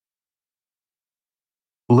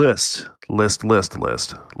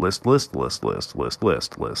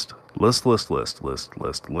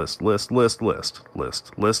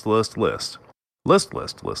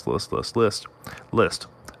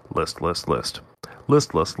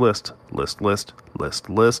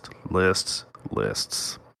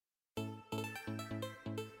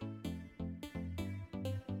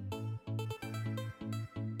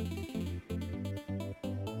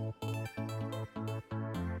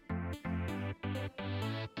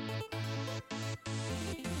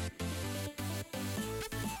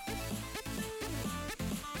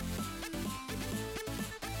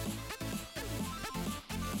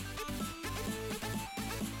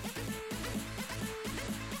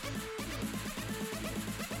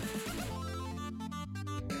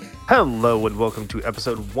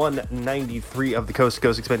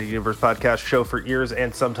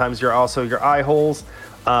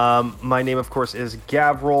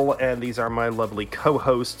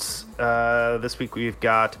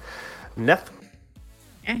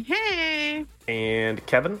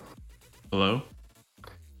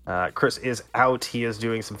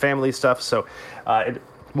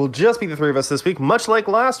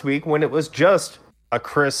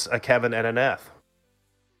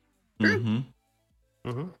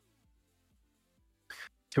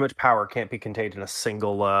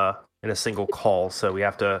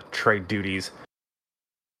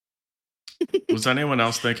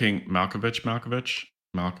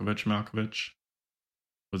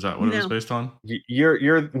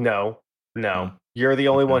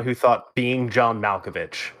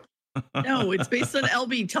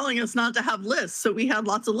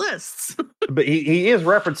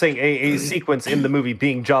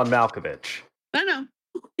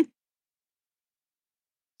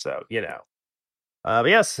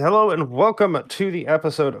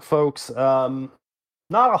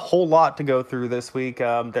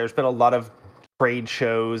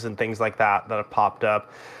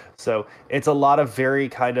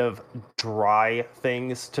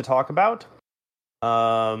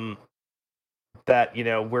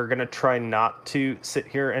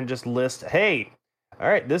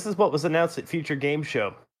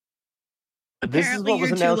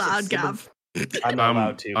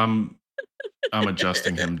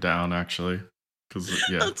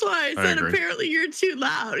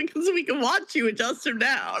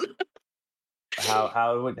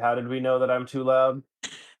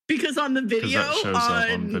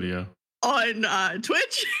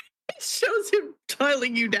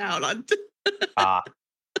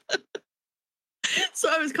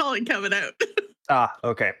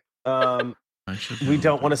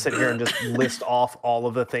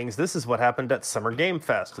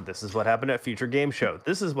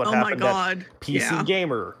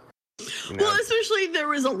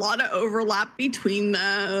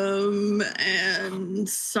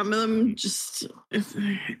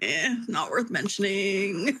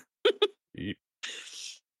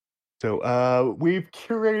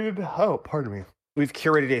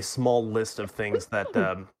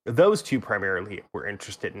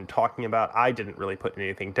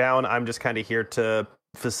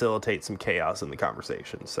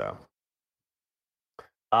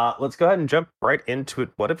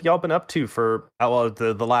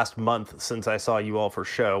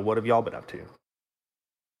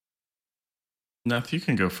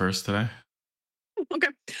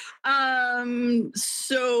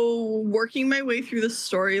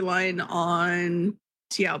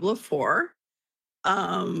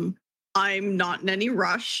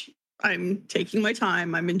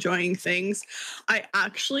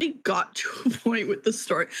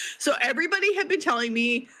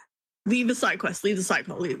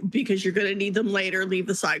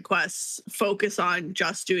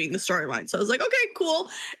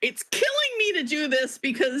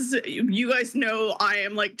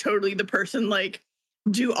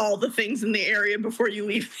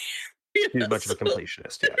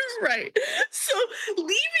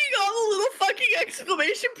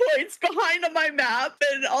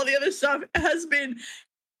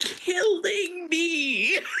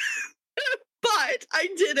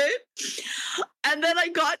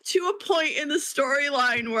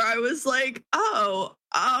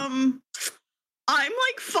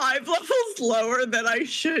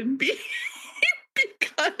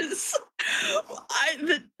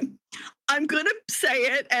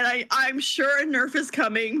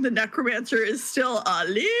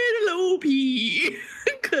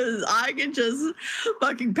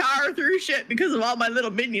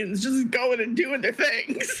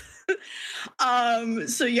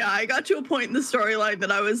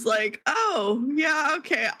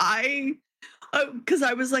Because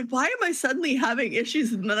I was like, why am I suddenly having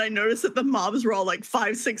issues? And then I noticed that the mobs were all like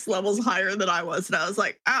 5-6 levels higher than I was. And I was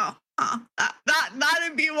like,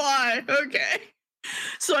 that'd be why. Okay.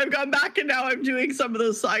 So I've gone back and now I'm doing some of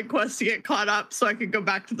those side quests to get caught up so I could go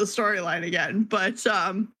back to the storyline again. But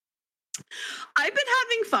I've been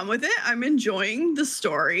having fun with it. I'm enjoying the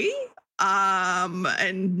story.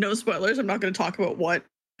 And no spoilers. I'm not going to talk about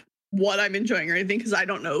what I'm enjoying or anything because I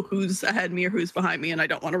don't know who's ahead of me or who's behind me and I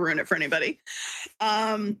don't want to ruin it for anybody.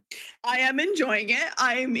 I am enjoying it.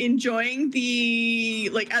 I'm enjoying the,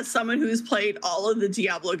 like, as someone who's played all of the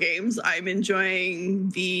Diablo games, I'm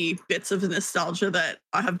enjoying the bits of nostalgia that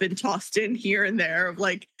have been tossed in here and there of,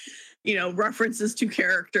 like, you know, references to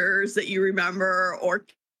characters that you remember or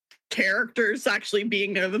characters actually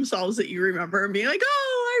being there themselves that you remember and being like,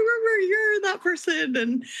 oh, I remember you're that person,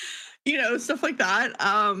 and you know, stuff like that.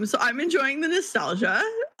 So I'm enjoying the nostalgia,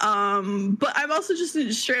 but I'm also just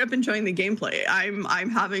straight up enjoying the gameplay. I'm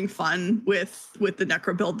having fun with the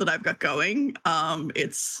necro build that I've got going.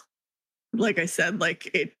 It's like I said,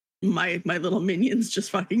 like my little minions just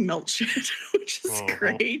fucking melt shit, which is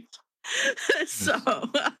great. So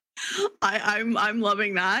I'm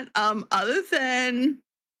loving that. Other than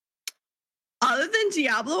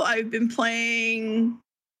Diablo, I've been playing.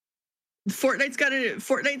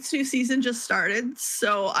 Fortnite's new season just started,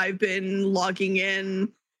 so I've been logging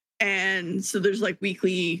in, and so there's like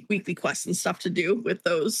weekly quests and stuff to do with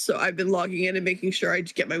those. So I've been logging in and making sure I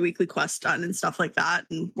get my weekly quests done and stuff like that,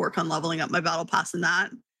 and work on leveling up my battle pass and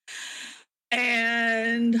that.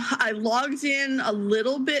 And I logged in a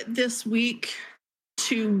little bit this week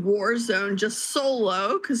to Warzone just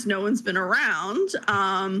solo because no one's been around,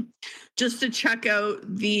 just to check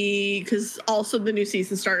out because also the new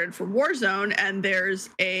season started for Warzone and there's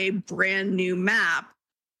a brand new map.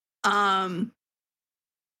 The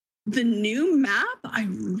new map,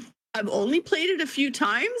 I've only played it a few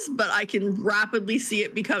times, but I can rapidly see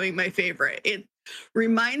it becoming my favorite. It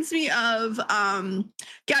reminds me of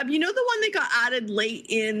Gab, you know the one that got added late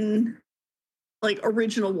in like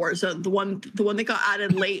original Warzone, the one that got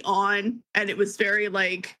added late on, and it was very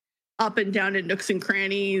like up and down in nooks and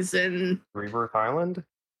crannies and Rebirth Island?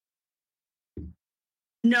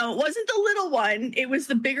 No, it wasn't the little one. It was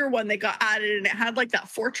the bigger one that got added, and it had like that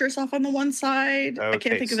fortress off on the one side. Okay, I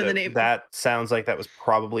can't think of the name. That sounds like that was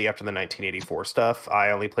probably after the 1984 stuff. I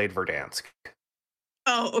only played Verdansk.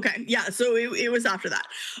 Oh, okay. Yeah, so it was after that.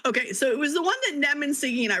 Okay, so it was the one that Nem and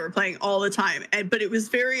Siggy and I were playing all the time, but it was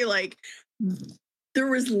very like there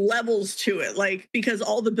was levels to it, like because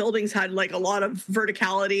all the buildings had like a lot of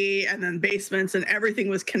verticality and then basements and everything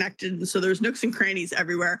was connected, and so there's nooks and crannies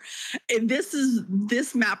everywhere. And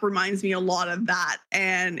this map reminds me a lot of that,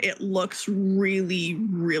 and it looks really,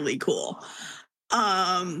 really cool.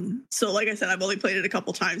 So like I said, I've only played it a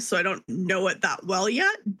couple times, so I don't know it that well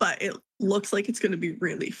yet, but it looks like it's going to be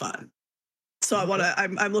really fun. So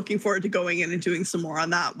I'm looking forward to going in and doing some more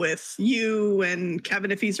on that with you and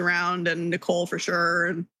Kevin if he's around and Nicole for sure.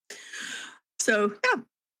 And so, yeah.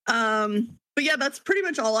 But yeah, that's pretty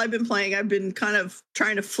much all I've been playing. I've been kind of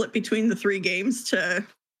trying to flip between the 3 games to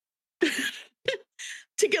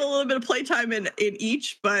get a little bit of playtime in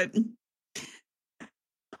each, but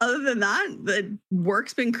other than that, the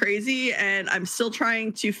work's been crazy, and I'm still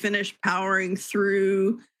trying to finish powering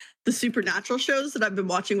through the Supernatural shows that I've been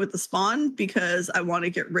watching with the Spawn because I want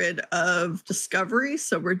to get rid of Discovery.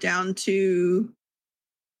 So we're down to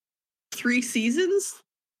 3 seasons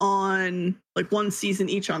on like 1 season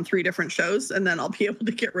each on 3 different shows, and then I'll be able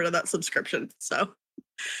to get rid of that subscription. So,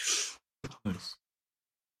 Nice.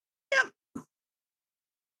 yeah.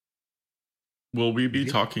 Will we be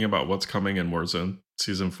talking about what's coming in Warzone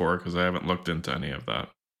Season 4? Because I haven't looked into any of that.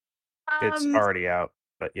 It's already out,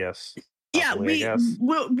 but yes. Yeah, Probably,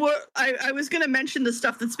 I was going to mention the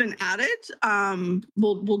stuff that's been added.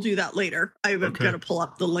 We'll do that later. I've got to pull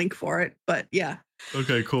up the link for it, but yeah.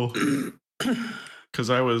 Okay, cool. Because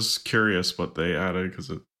I was curious what they added because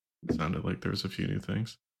it sounded like there was a few new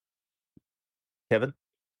things. Kevin?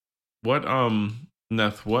 What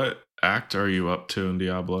Neth, what act are you up to in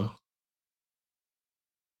Diablo?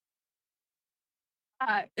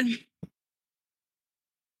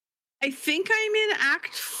 I think I'm in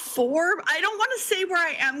Act 4. I don't want to say where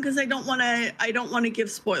I am because I don't want to give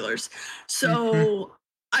spoilers. So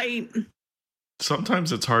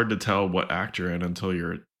Sometimes it's hard to tell what act you're in until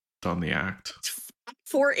you're done the act.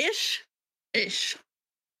 4-ish.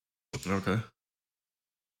 Okay.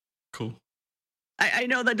 Cool. I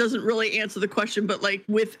know that doesn't really answer the question, but like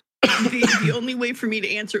with the only way for me to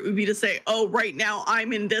answer it would be to say, oh, right now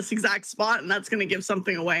I'm in this exact spot, and that's going to give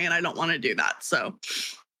something away, and I don't want to do that. So.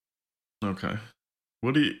 Okay.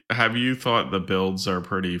 What do you have you thought the builds are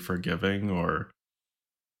pretty forgiving, or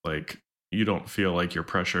like you don't feel like you're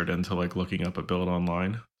pressured into like looking up a build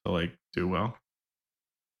online to like do well?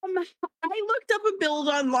 I looked up a build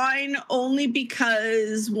online only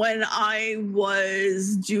because when I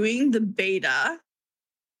was doing the beta,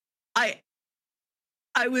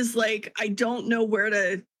 I was like, I don't know where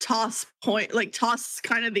to toss kind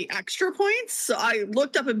of the extra points. So I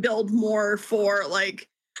looked up a build more for like,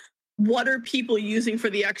 what are people using for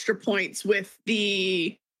the extra points with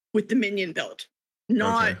the minion build?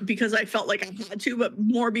 Not Okay. because I felt like I had to, but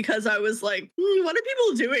more because I was like, what are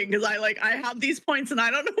people doing? Because I have these points and I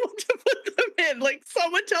don't know what to put them in. Like,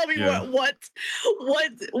 someone tell me Yeah. what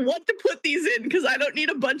to put these in, because I don't need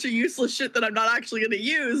a bunch of useless shit that I'm not actually going to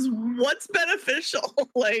use. What's beneficial?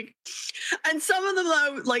 Like, and some of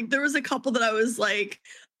them, like, there was a couple that I was like,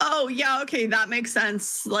 oh yeah, okay, that makes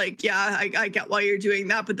sense. Like, yeah, I get why you're doing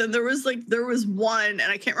that. But then there was one,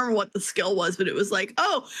 and I can't remember what the skill was, but it was like,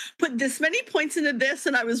 oh, put this many points into this.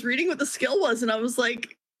 And I was reading what the skill was, and I was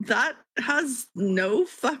like, that has no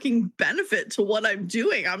fucking benefit to what I'm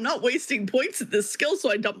doing. I'm not wasting points at this skill, so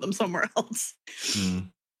I dump them somewhere else.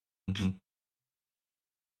 Mm-hmm.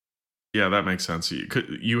 Yeah, that makes sense.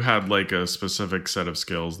 You had like a specific set of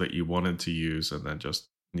skills that you wanted to use, and then just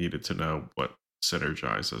needed to know what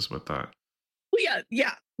synergizes with that. Well,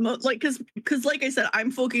 yeah. Like, because like I said, I'm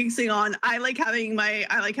focusing on, I like having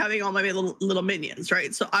all my little minions,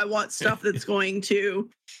 right? So I want stuff that's going to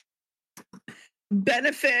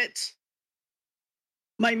benefit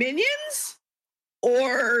my minions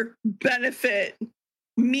or benefit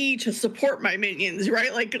me to support my minions,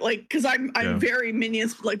 right? Like because I'm very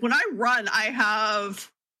minions. Like, when I run, I have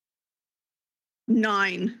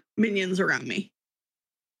 9 minions around me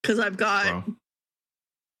because I've got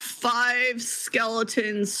 5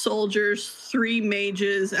 skeletons, soldiers, 3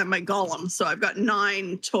 mages, and my golem. So I've got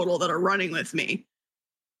 9 total that are running with me.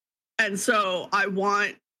 And so I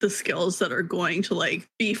want the skills that are going to like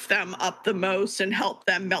beef them up the most and help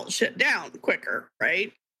them melt shit down quicker,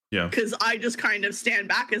 right? Yeah. Because I just kind of stand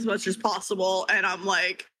back as much as possible, and I'm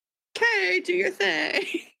like, okay, do your thing.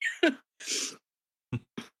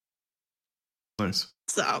 Nice.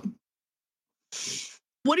 So,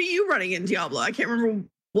 what are you running in Diablo? I can't remember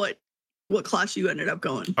what class you ended up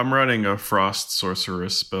going. I'm running a Frost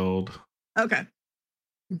Sorceress build. Okay.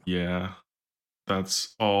 Yeah.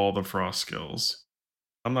 That's all the Frost skills.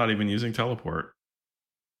 I'm not even using teleport,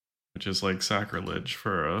 which is like sacrilege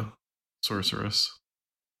for a sorceress.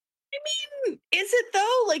 I mean, is it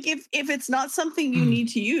though? Like, if it's not something you need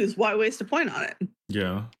to use, why waste a point on it?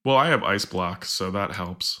 Yeah. Well, I have ice block, so that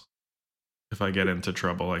helps. If I get into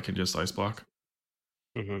trouble, I can just ice block.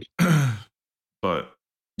 Mm-hmm. But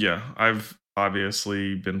yeah, I've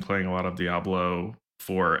obviously been playing a lot of Diablo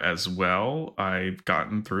 4 as well. I've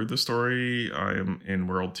gotten through the story. I am in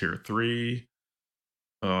World Tier 3.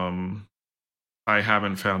 I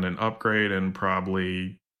haven't found an upgrade in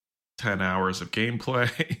probably 10 hours of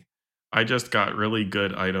gameplay. I just got really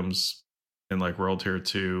good items in like World Tier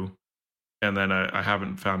 2, and then I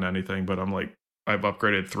haven't found anything, but I'm like, I've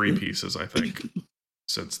upgraded 3 pieces, I think,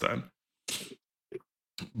 since then.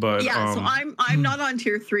 But yeah, so I'm not on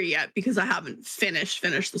tier 3 yet because I haven't finished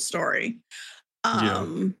the story.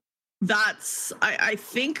 That's I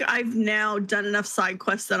think I've now done enough side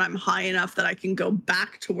quests that I'm high enough that I can go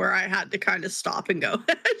back to where I had to kind of stop and go,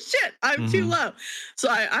 shit, I'm too low. So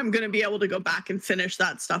I'm going to be able to go back and finish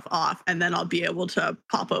that stuff off, and then I'll be able to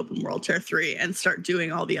pop open World Tier 3 and start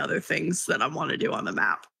doing all the other things that I want to do on the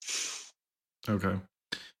map. Okay.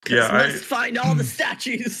 Yeah, I must find all the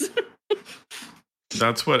statues.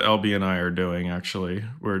 That's what LB and I are doing, actually.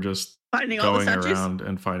 We're just finding all the statues? around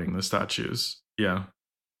and finding the statues. Yeah.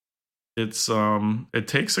 It's it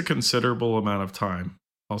takes a considerable amount of time,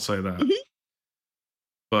 I'll say that. Mm-hmm.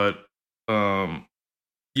 But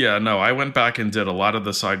yeah, no, I went back and did a lot of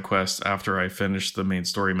the side quests after I finished the main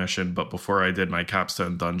story mission, but before I did my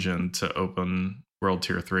capstone dungeon to open World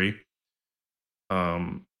Tier 3.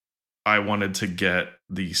 I wanted to get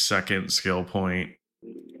the second skill point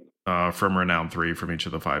from Renown 3 from each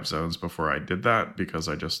of the 5 zones before I did that, because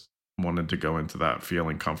I just wanted to go into that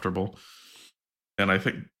feeling comfortable. And I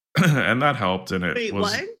think and that helped. And it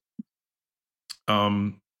was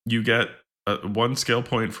what? You get 1 skill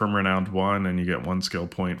point from Renowned 1, and you get 1 skill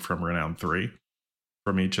point from Renowned 3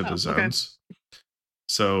 from each of the zones. Okay.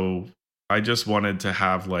 So I just wanted to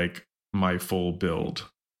have like my full build,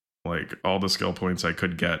 like all the skill points I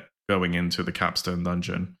could get going into the capstone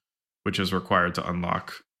dungeon, which is required to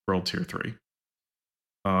unlock World Tier 3.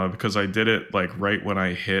 Because I did it like right when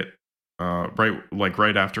I hit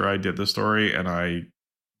right after I did the story, and I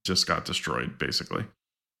just got destroyed basically.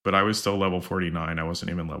 But I was still level 49. I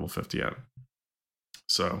wasn't even level 50 yet.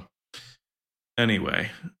 So anyway,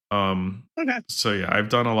 Okay. so yeah, I've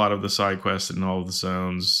done a lot of the side quests in all of the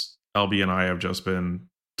zones. LB and I have just been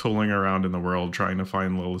tooling around in the world trying to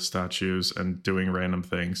find little statues and doing random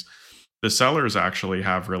things. The sellers actually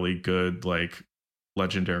have really good like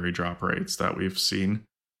legendary drop rates that we've seen.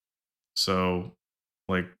 So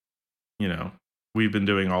like, you know, we've been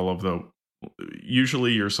doing all of the,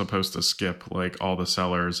 usually you're supposed to skip like all the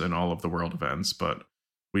sellers and all of the world events, but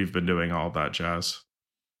we've been doing all that jazz.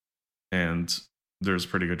 And there's a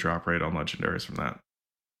pretty good drop rate on legendaries from that.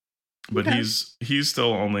 But Okay. he's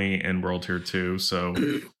still only in World Tier 2, so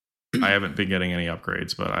I haven't been getting any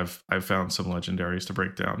upgrades, but I've found some legendaries to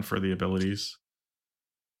break down for the abilities.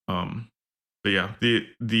 But yeah,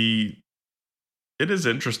 the it is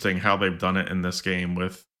interesting how they've done it in this game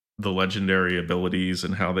with the legendary abilities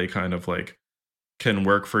and how they kind of like can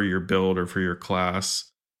work for your build or for your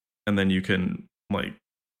class, and then you can like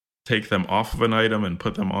take them off of an item and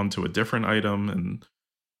put them onto a different item, and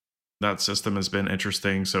that system has been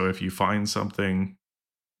interesting. So if you find something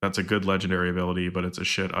that's a good legendary ability but it's a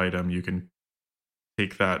shit item, you can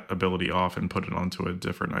take that ability off and put it onto a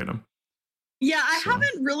different item. Yeah, I So-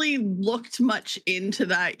 haven't really looked much into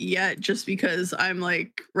that yet, just because I'm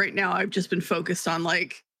like, right now I've just been focused on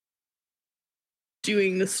like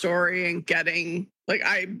doing the story and getting like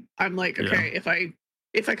I'm like, Yeah. okay,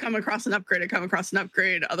 if I come across an upgrade, I come across an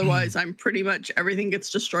upgrade. Otherwise, I'm pretty much everything gets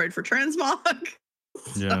destroyed for transmog.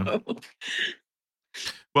 Yeah. So,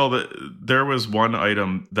 Well, there was one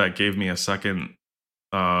item that gave me a second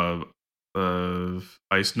Ice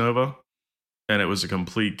Nova, and it was a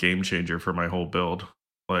complete game changer for my whole build.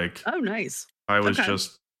 Like, oh, nice. I was Okay.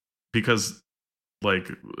 just because like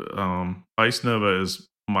Ice Nova is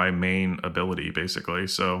my main ability basically,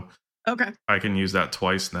 so Okay. I can use that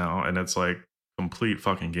twice now, and it's like complete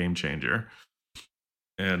fucking game changer.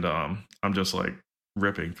 And I'm just like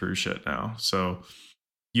ripping through shit now. So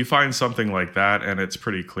you find something like that, and it's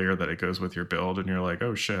pretty clear that it goes with your build, and you're like,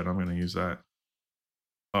 oh shit, I'm gonna use that.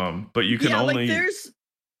 But you can only like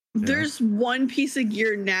there's one piece of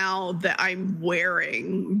gear now that I'm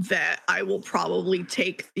wearing that I will probably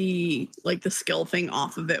take the skill thing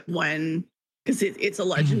off of it when, because it's a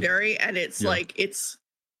legendary and it's Yeah. like it's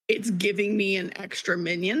giving me an extra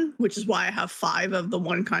minion, which is why I have 5 of the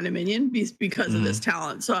one kind of minion because of this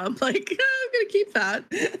talent. So I'm like, I'm gonna keep that.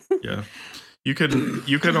 Yeah. You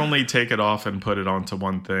can only take it off and put it onto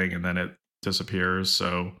one thing, and then it disappears.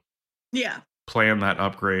 So Yeah. plan that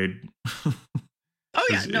upgrade. Oh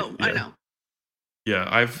yeah. 'Cause No, I yeah. know.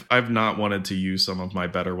 Yeah, I've not wanted to use some of my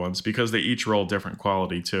better ones because they each roll different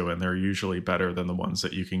quality too, and they're usually better than the ones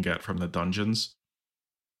that you can get from the dungeons.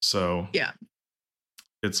 So Yeah.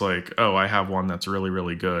 it's like, oh, I have one that's really,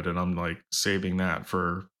 really good, and I'm like saving that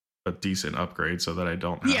for a decent upgrade so that I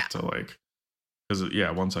don't have Yeah. to like, because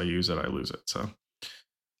yeah, once I use it, I lose it. So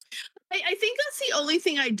I think that's the only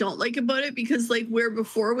thing I don't like about it, because like where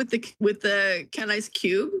before with the Kenai's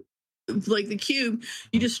cube, like the cube,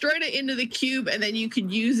 you destroyed it into the cube and then you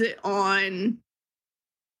could use it on,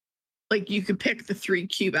 like you could pick the 3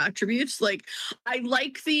 cube attributes. Like I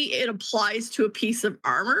like it applies to a piece of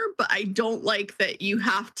armor, but I don't like that you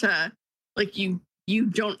have to like you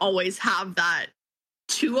don't always have that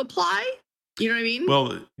to apply. You know what I mean?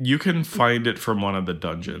 well, you can find it from one of the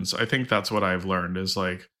dungeons. I think that's what I've learned is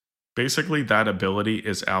like basically that ability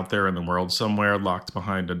is out there in the world somewhere locked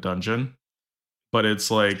behind a dungeon, but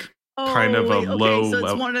it's like kind of a low so it's level.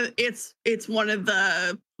 it's one of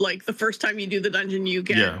the, like the first time you do the dungeon you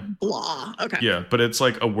get Yeah. blah. Okay. Yeah, but it's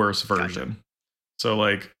like a worse Gotcha. version. So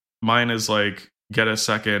like mine is like get a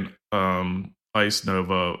second Ice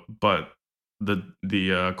Nova, but the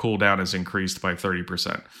cooldown is increased by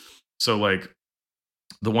 30%. So like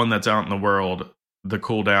the one that's out in the world, the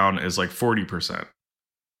cooldown is like 40%.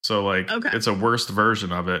 So like Okay. it's a worst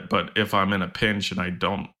version of it, but if I'm in a pinch and I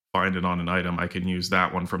don't find it on an item, I can use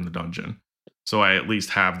that one from the dungeon. So I at least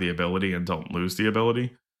have the ability and don't lose the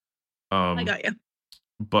ability. I got you.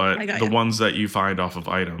 But I got the ya. ones that you find off of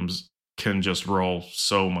items can just roll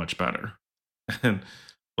so much better. And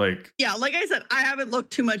like Yeah, like I said, I haven't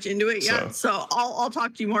looked too much into it yet, so I'll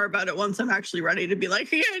talk to you more about it once I'm actually ready to be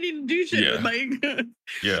like, yeah, I need to do shit with my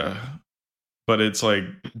yeah. But it's like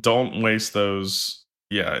don't waste those.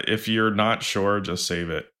 Yeah, if you're not sure, just save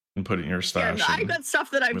it and put it in your stash. Yeah, I got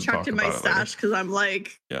stuff that I've we'll chucked talk in my about it later. stash because I'm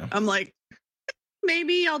like, Yeah.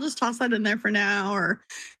 maybe I'll just toss that in there for now, or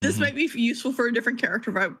this Mhm. might be useful for a different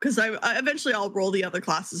character vibe, because I eventually I'll roll the other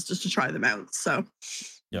classes just to try them out. So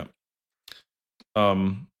But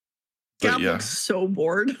Gab yeah, looks so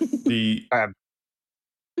bored. the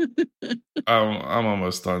I'm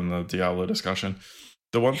almost done the Diablo discussion.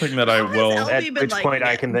 The one thing that I How has will, LB At been which liking point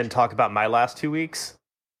I it? can then talk about my last 2 weeks.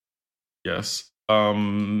 yes,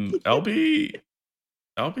 LB's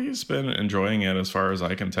been enjoying it as far as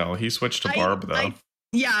I can tell. He switched to Barb though.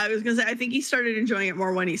 Yeah, I was gonna say I think he started enjoying it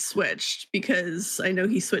more when he switched, because I know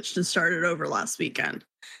he switched and started over last weekend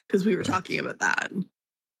because we were talking about that.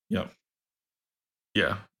 Yep.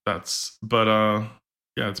 Yeah,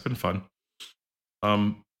 yeah, it's been fun.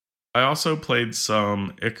 I also played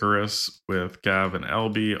some Icarus with Gav and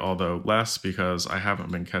LB, although less because I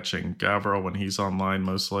haven't been catching Gavril when he's online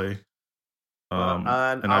mostly. And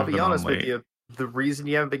and I'll I've be been honest on with late. you. The reason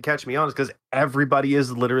you haven't been catching me on is because everybody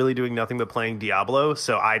is literally doing nothing but playing Diablo,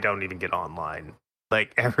 so I don't even get online.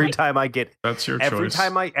 Like every time I get, That's your every choice.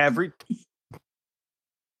 time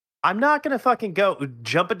I'm not gonna fucking go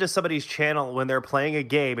jump into somebody's channel when they're playing a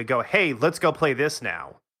game and go, "Hey, let's go play this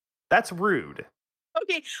now." That's rude.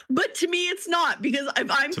 Okay, but to me it's not, because if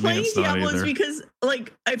I'm To me, playing it's not Diablo, it's either. because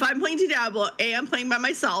like if I'm playing Diablo, A, I'm playing by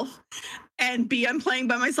myself, and B, I'm playing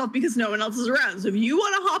by myself because no one else is around. So if you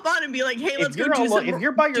want to hop on and be like, "Hey, let's go do some," If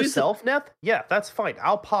you're by do some- yourself, Neth, yeah, that's fine.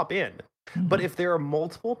 I'll pop in. But if there are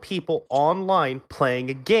multiple people online playing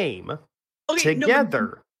a game okay,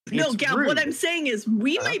 together, no, it's Gav, rude. what I'm saying is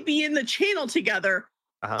we might be in the channel together.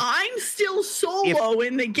 I'm still solo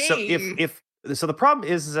in the game. So the problem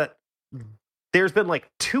is that there's been like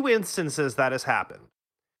 2 instances that has happened,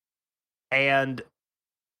 and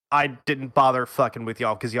I didn't bother fucking with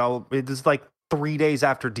y'all because y'all, it is like 3 days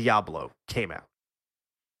after Diablo came out.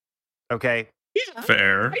 Okay, yeah,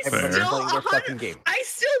 Fair. everybody's playing their fucking game. I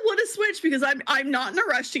still want to switch because I'm not in a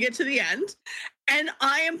rush to get to the end, and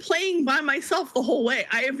I am playing by myself the whole way.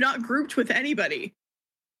 I have not grouped with anybody.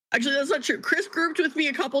 Actually, that's not true. Chris grouped with me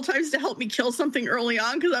a couple times to help me kill something early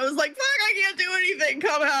on because I was like, "Fuck, I can't do anything.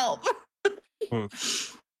 Come help."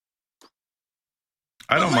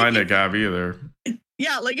 I don't mind it, Gav, either.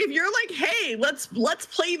 Yeah, like if you're like, "Hey, let's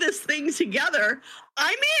play this thing together,"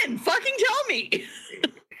 I'm in. Fucking tell me.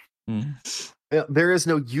 There is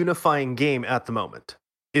no unifying game at the moment,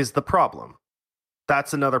 is the problem.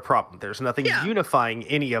 That's another problem. There's nothing unifying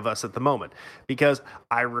any of us at the moment because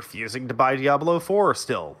I'm refusing to buy Diablo 4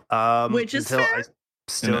 still. Which is fair.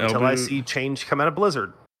 Until I see change come out of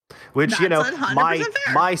Blizzard. Which, That's you know, 100%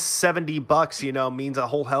 fair. my $70, you know, means a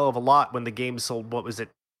whole hell of a lot when the game sold, what was it,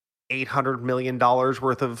 $800 million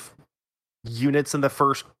worth of units in the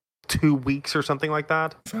first 2 weeks or something like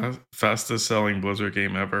that. Fastest selling Blizzard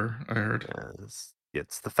game ever, I heard.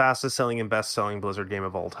 It's the fastest selling and best selling Blizzard game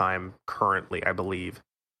of all time currently, I believe,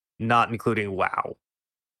 not including WoW.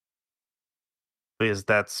 Because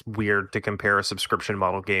that's weird to compare a subscription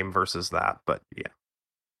model game versus that, but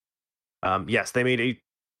yeah. Yes, they made a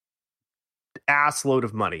ass load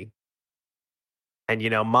of money. And you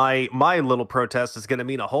know, my little protest is going to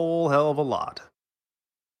mean a whole hell of a lot.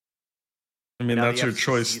 I mean, that's your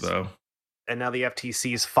choice, though. And now the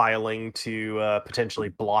FTC is filing to potentially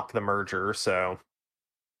block the merger, so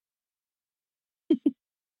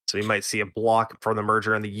we might see a block for the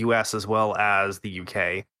merger in the US as well as the UK.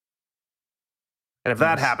 And if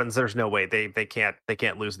that happens, there's no way they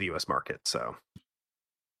can't lose the US market. So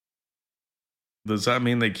does that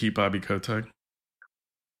mean they keep Bobby Kotick?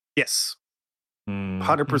 Yes.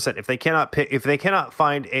 100%. If they cannot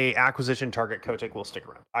find a acquisition target, Kotick will stick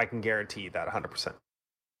around. I can guarantee that 100%.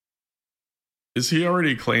 Is he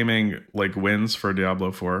already claiming like wins for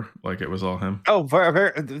Diablo 4? Like it was all him? Oh,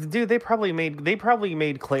 dude, they probably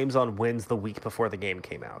made claims on wins the week before the game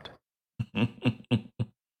came out.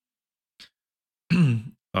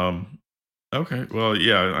 Okay. Well,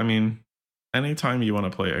 yeah, I mean, anytime you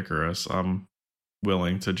want to play Icarus, I'm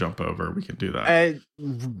willing to jump over. We can do that.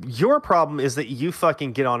 Your problem is that you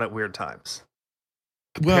fucking get on at weird times.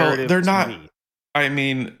 Well, they're not. I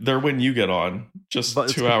mean, they're when you get on, just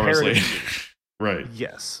 2 hours later. Right.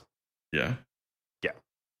 Yes. Yeah. Yeah.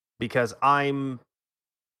 Because I'm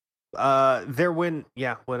there when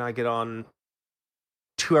I get on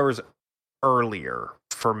 2 hours earlier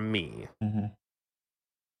for me. Mm-hmm.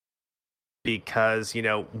 Because, you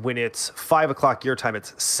know, when it's 5 o'clock your time,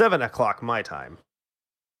 it's 7 o'clock my time.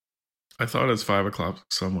 I thought it's 5 o'clock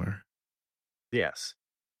somewhere. Yes.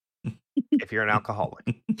 If you're an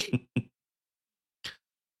alcoholic.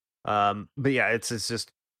 But yeah,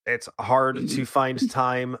 it's hard to find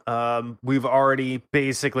time. We've already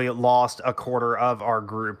basically lost a quarter of our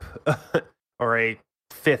group or a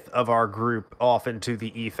fifth of our group off into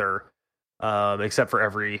the ether, except for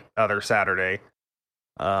every other Saturday.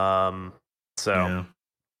 So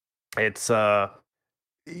it's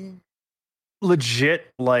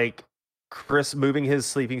legit, like Chris moving his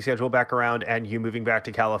sleeping schedule back around and you moving back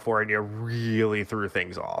to California really threw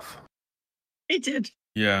things off. It did.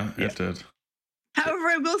 Yeah, it did. However,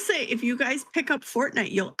 I will say, if you guys pick up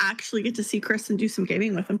Fortnite, you'll actually get to see Chris and do some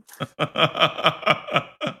gaming with him.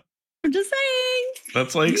 I'm just saying.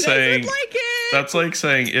 That's like saying, like it. That's like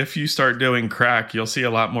saying if you start doing crack, you'll see a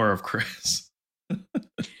lot more of Chris.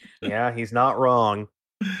 Yeah, he's not wrong.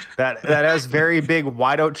 That has very big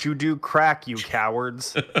 "why don't you do crack, you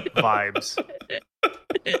cowards" vibes.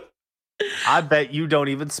 I bet you don't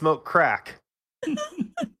even smoke crack.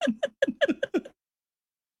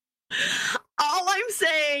 All I'm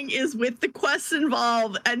saying is with the quests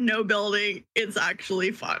involved and no building, it's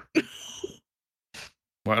actually fun.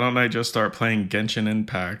 Why don't I just start playing Genshin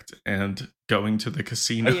Impact and going to the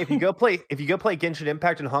casino? Hey, if you go play Genshin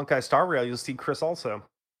Impact and Honkai Star Rail, you'll see Chris also.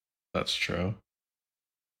 That's true.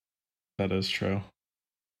 That is true.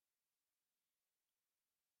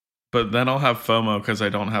 But then I'll have FOMO because I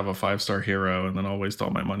don't have a 5-star hero, and then I'll waste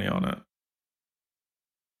all my money on it.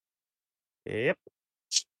 Yep.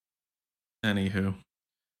 Anywho.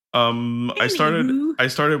 I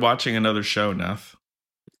started watching another show, Neth.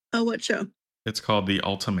 Oh, what show? It's called The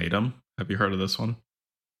Ultimatum. Have you heard of this one?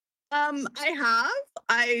 I have.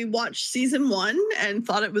 I watched season 1 and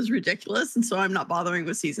thought it was ridiculous, and so I'm not bothering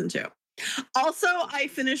with season 2. Also, I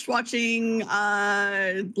finished watching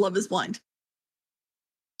Love is Blind.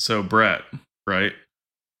 So Brett, right?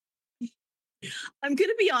 I'm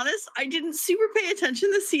gonna be honest, I didn't super pay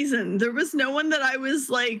attention this season. There was no one that I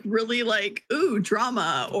was like really like, ooh,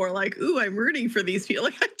 drama, or like, ooh, I'm rooting for these people.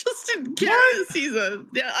 Like, I just didn't care this season.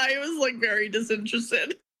 Yeah, I was like very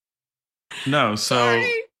disinterested. No, Sorry.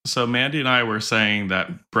 so Mandy and I were saying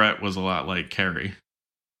that Brett was a lot like Carrie.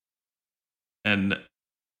 And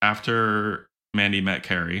after Mandy met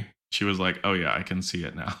Carrie, she was like, oh yeah, I can see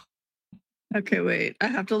it now. Okay, wait. I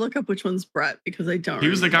have to look up which one's Brett because I don't. He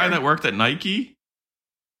was the guy that worked at Nike?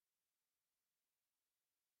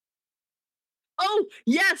 Oh,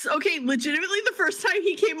 yes. Okay, legitimately the first time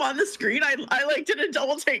he came on the screen, I like did a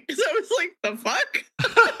double take because I was like, the fuck? I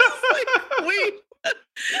was like, wait.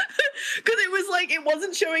 Because it was like, it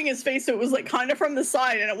wasn't showing his face, so it was like kind of from the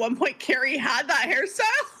side. And at one point, Carrie had that hairstyle.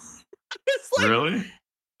 I was like, really?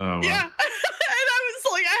 Oh, wow. Yeah. And I was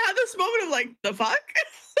like, I had this moment of like, the fuck?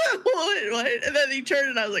 what? And then he turned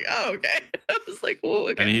and I was like, oh, okay. I was like, well,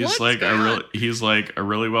 okay. And he's like a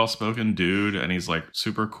really well-spoken dude, and he's like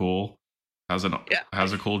super cool. Has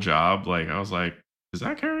a cool job. Like, I was like, is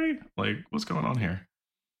that Carrie? Like, what's going on here?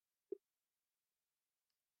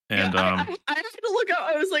 And I had to look up.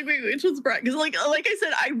 I was like, wait, which one's Brett? Because like I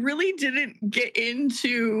said, I really didn't get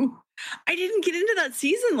into that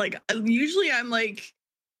season. Like usually I'm like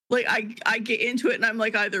I get into it and I'm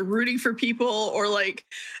like either rooting for people or like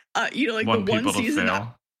like the one season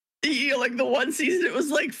like the one season it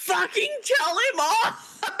was like fucking tell him off.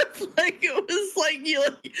 Like it was like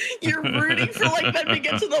you're rooting for like them to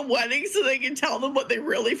get to the wedding so they can tell them what they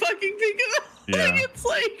really fucking think of them. Yeah. Like it's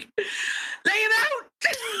like lay him out.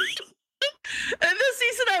 And this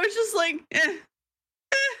season I was just like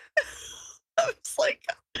I was like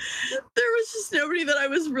there was just nobody that I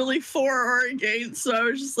was really for or against, so I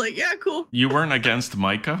was just like, yeah, cool. You weren't against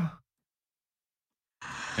Micah?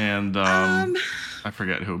 And I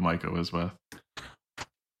forget who Micah was with.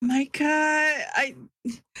 Micah,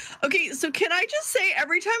 okay, so can I just say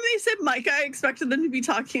every time they said Micah, I expected them to be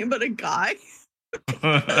talking about a guy. Is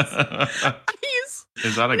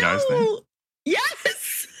that a guy's name?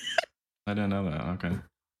 Yes. I didn't know that. Okay.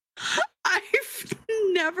 I've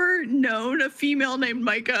never known a female named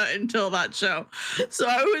Micah until that show. So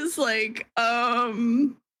I was like, I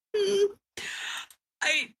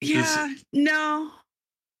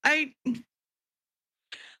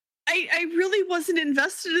really wasn't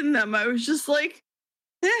invested in them. I was just like,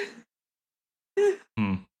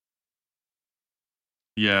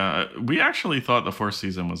 Yeah, we actually thought the 4th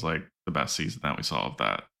season was like the best season that we saw of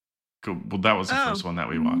that. Well, that was the first one that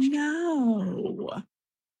we watched. No.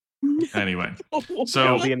 Anyway,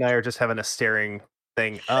 so Lee and I are just having a staring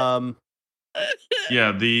thing.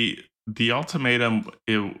 Yeah, the Ultimatum.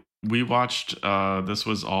 We watched. This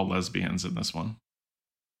was all lesbians in this one.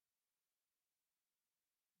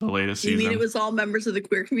 The latest season. You mean it was all members of the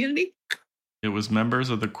queer community? It was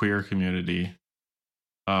members of the queer community,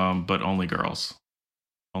 but only girls,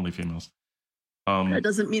 only females. That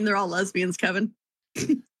doesn't mean they're all lesbians, Kevin.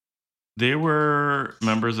 They were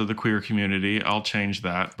members of the queer community. I'll change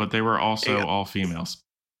that, but they were also all females,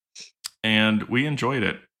 and we enjoyed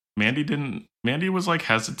it. Mandy was like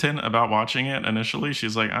hesitant about watching it initially.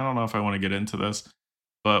 She's like, I don't know if I want to get into this,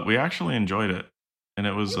 but we actually enjoyed it. and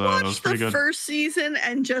it was I it was watched pretty the good. first season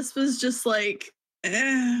and just was just like,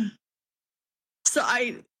 eh. So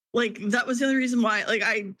that was the only reason why, like,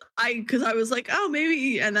 because I was like, oh,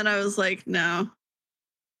 maybe, and then I was like, no.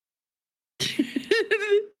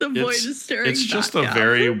 The void is staring. It's just a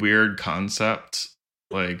very weird concept.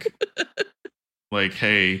 Like,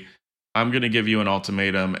 hey, I'm gonna give you an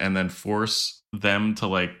ultimatum and then force them to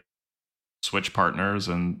like switch partners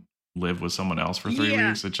and live with someone else for 3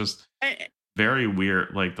 weeks. It's just very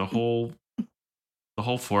weird. Like the whole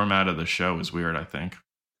format of the show is weird, I think.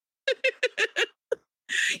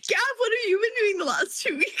 Gav, what have you been doing the last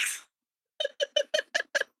 2 weeks?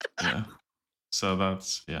 Yeah. So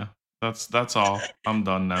that's all. I'm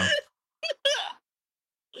done now.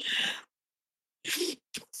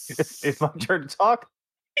 It's my turn to talk.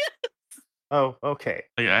 Yes. Oh, okay.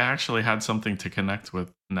 Like, I actually had something to connect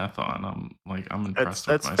with Neth on. I'm impressed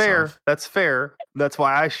with myself. Fair. That's fair. That's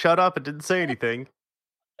why I shut up and didn't say anything.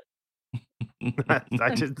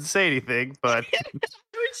 I didn't say anything, but I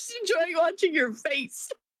was just enjoying watching your face.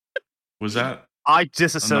 Was that? I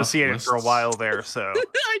disassociated for a while there, so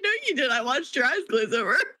I know you did. I watched your eyes glaze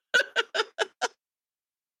over.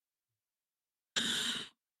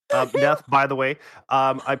 Neth, by the way,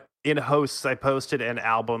 in hosts I posted an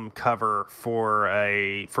album cover for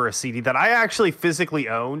a CD that I actually physically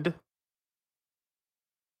owned.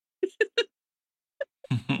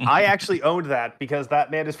 I actually owned that because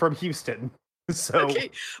that man is from Houston. So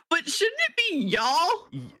okay, but shouldn't it be y'all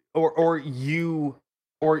or you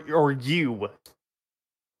or you?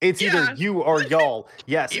 It's either you or y'all.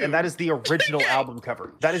 Yes, and that is the original album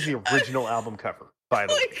cover. That is the original album cover. By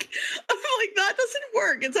the way, I'm like, that doesn't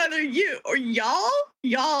work. It's either you or y'all.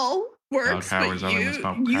 Y'all works, but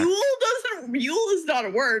Yule is not a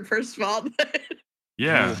word. First of all,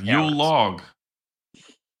 yeah, Yule log.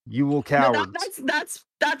 Yule cowards.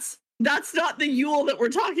 That's not the Yule that we're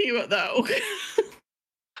talking about, though.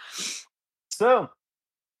 So,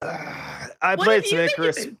 I played some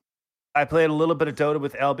Icarus. I played a little bit of Dota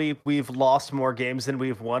with LB. We've lost more games than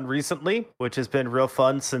we've won recently, which has been real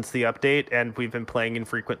fun since the update, and we've been playing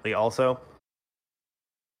infrequently also.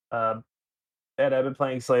 And I've been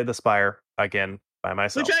playing Slay the Spire again by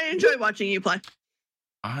myself. Which I enjoy watching you play.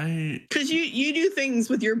 Because you do things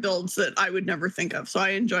with your builds that I would never think of. So I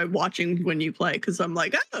enjoy watching when you play because I'm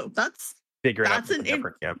like, oh, that's interesting.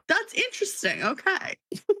 Okay.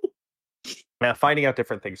 Yeah, finding out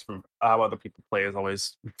different things from how other people play is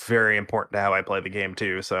always very important to how I play the game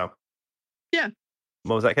too. So, yeah.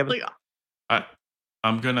 What was that, Kevin?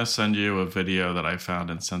 I'm gonna send you a video that I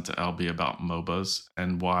found and sent to LB about MOBAs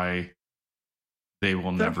and why they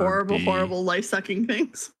will never be horrible life-sucking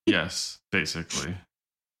things. Yes, basically.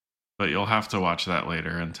 But you'll have to watch that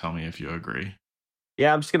later and tell me if you agree.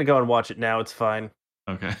 Yeah, I'm just gonna go and watch it now. It's fine.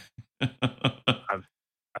 Okay. I'm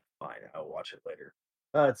fine. I'll watch it later.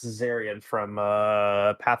 It's Zarian from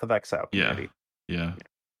Path of Exile. Yeah.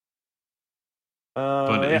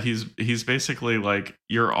 But he's basically like,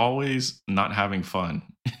 you're always not having fun.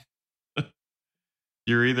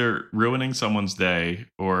 You're either ruining someone's day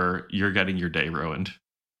or you're getting your day ruined.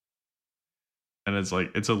 And it's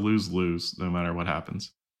like, it's a lose-lose no matter what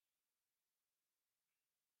happens.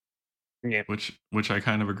 Yeah. Which I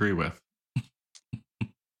kind of agree with.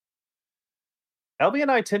 LB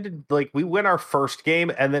and I tended, we win our first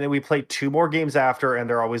game, and then we play 2 more games after, and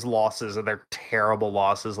they're always losses, and they're terrible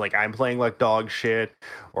losses. Like, I'm playing like dog shit,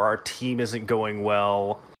 or our team isn't going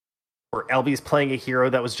well, or LB's playing a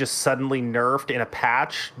hero that was just suddenly nerfed in a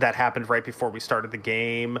patch that happened right before we started the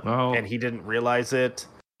game, and he didn't realize it.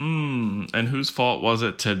 And whose fault was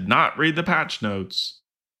it to not read the patch notes?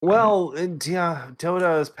 Well, yeah,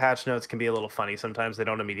 Dota's patch notes can be a little funny sometimes. They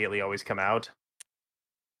don't immediately always come out.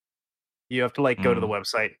 You have to go to the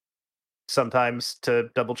website sometimes to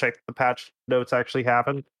double check the patch notes actually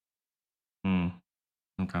happened.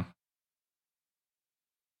 Okay.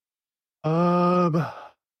 But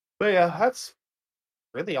yeah, that's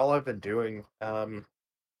really all I've been doing. There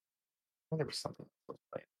was something I was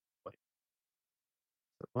playing. What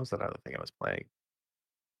was that other thing I was playing?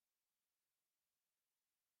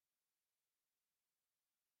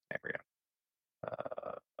 There we go.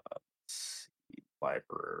 Let's see,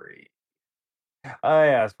 library. Oh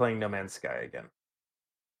yeah, I was playing No Man's Sky again.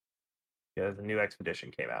 Yeah, the new expedition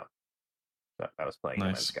came out. So I was playing No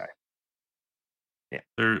Man's Sky. Yeah.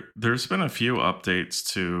 There's been a few updates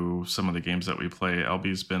to some of the games that we play.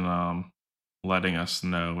 LB's been letting us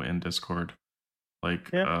know in Discord.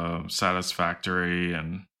 Satisfactory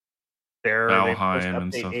and Valheim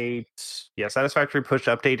and stuff. 8. Yeah, Satisfactory pushed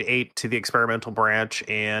update 8 to the experimental branch,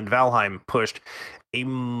 and Valheim pushed a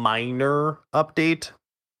minor update.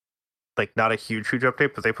 like not a huge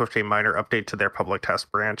update, but they pushed a minor update to their public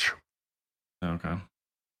test branch. Okay.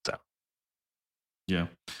 So yeah,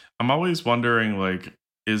 I'm always wondering, like,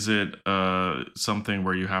 is it something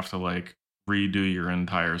where you have to like redo your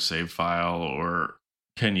entire save file, or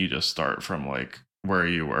can you just start from like where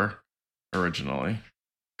you were originally?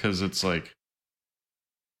 Because it's like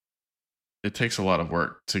it takes a lot of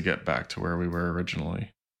work to get back to where we were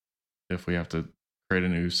originally if we have to create a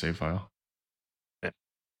new save file.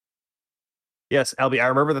 Yes, LB, I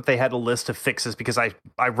remember that they had a list of fixes because I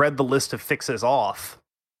read the list of fixes off.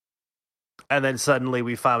 And then suddenly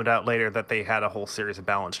we found out later that they had a whole series of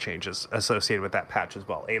balance changes associated with that patch as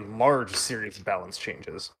well. A large series of balance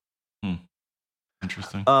changes.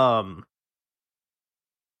 Interesting. But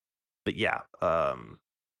yeah.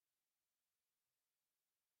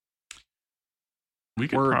 We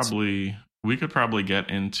could probably get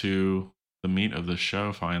into the meat of the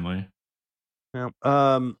show finally. Yeah.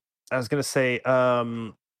 I was gonna say,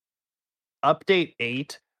 update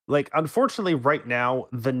 8. Like, unfortunately, right now,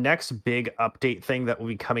 the next big update thing that will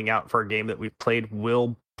be coming out for a game that we've played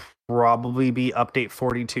will probably be update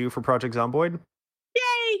 42 for Project Zomboid.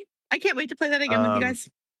 Yay! I can't wait to play that again with you guys.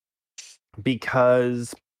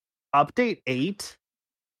 Because update 8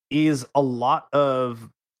 is a lot of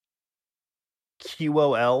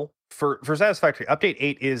QOL for Satisfactory. Update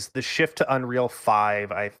 8 is the shift to Unreal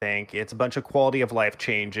 5, I think. It's a bunch of quality of life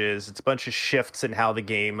changes. It's a bunch of shifts in how the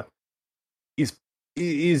game is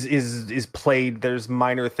played. There's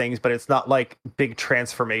minor things, but it's not like big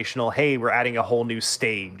transformational, hey, we're adding a whole new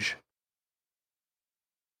stage.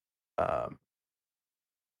 And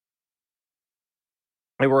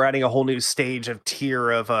we're adding a whole new stage of tier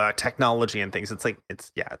of technology and things. It's like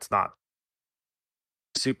it's not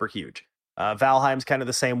super huge. Valheim's kind of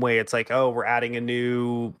the same way. It's like, oh, we're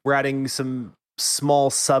adding some small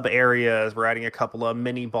sub areas. We're adding a couple of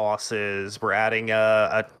mini bosses. We're adding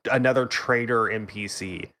another trader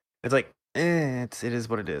NPC. It's like, it is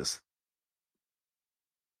what it is.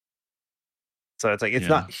 So it's like it's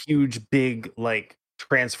not huge, big like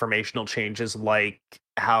transformational changes like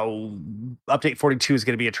how update 42 is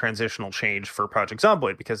going to be a transitional change for Project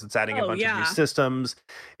Zomboid because it's adding a bunch of new systems.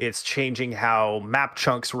 It's changing how map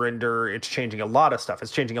chunks render. It's changing a lot of stuff.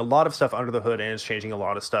 It's changing a lot of stuff under the hood, and it's changing a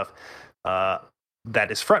lot of stuff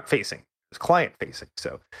that is front facing, is client facing.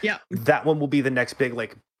 So yeah, that one will be the next big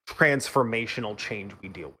like transformational change we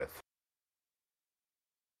deal with.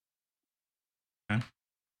 Okay.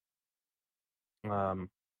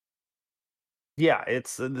 Yeah,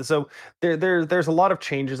 it's so there's a lot of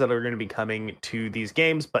changes that are going to be coming to these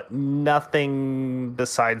games, but nothing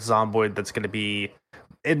besides Zomboid that's going to be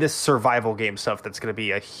in this survival game stuff that's going to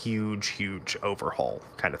be a huge overhaul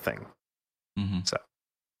kind of thing. Mm-hmm. So,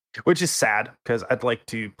 which is sad because I'd like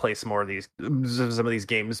to play some of these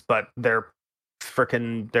games, but they're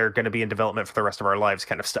going to be in development for the rest of our lives,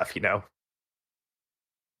 kind of stuff, you know.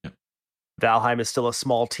 Yep. Valheim is still a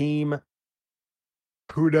small team.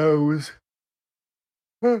 Who knows?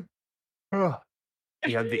 You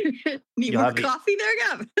have need more coffee there,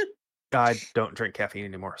 Gav? I don't drink caffeine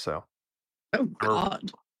anymore, so. Oh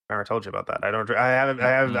God! I never told you about that. I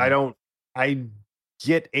don't. I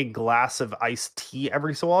get a glass of iced tea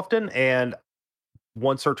every so often, and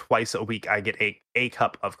once or twice a week, I get a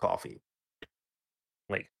cup of coffee,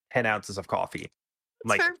 like 10 ounces of coffee,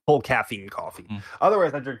 That's fair. Full caffeine coffee.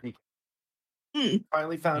 Otherwise, I drink decaf.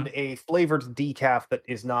 Finally found a flavored decaf that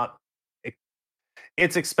is not.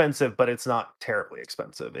 It's expensive, but it's not terribly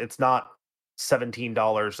expensive. It's not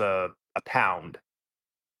 $17 a pound,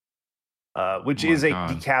 which is a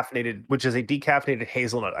decaffeinated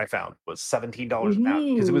hazelnut. I found was $17 a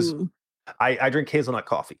pound because it was. I drink hazelnut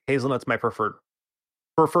coffee. Hazelnut's my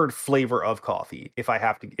preferred flavor of coffee. If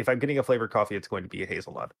I'm getting a flavored coffee, it's going to be a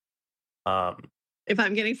hazelnut. If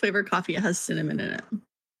I'm getting flavored coffee, it has cinnamon in it.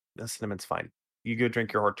 The cinnamon's fine. You go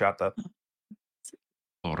drink your horchata.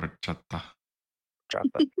 Horchata.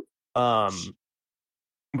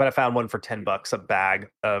 But I found one for $10 a bag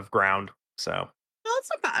of ground. So that's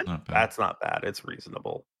not bad. That's not bad. It's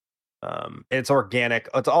reasonable. It's organic.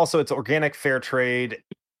 It's organic, fair trade,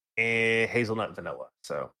 and hazelnut vanilla.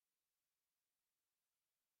 So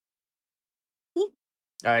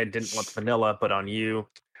I didn't want the vanilla, but on you,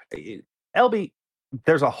 LB,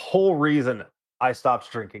 there's a whole reason I stopped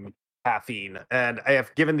drinking caffeine, and I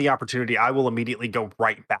have given the opportunity, I will immediately go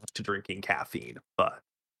right back to drinking caffeine. But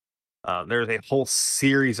there's a whole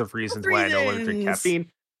series of reasons why I no longer drink caffeine.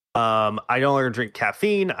 I no longer drink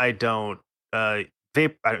caffeine. I don't I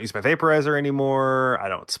don't use my vaporizer anymore. I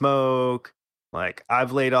don't smoke. Like,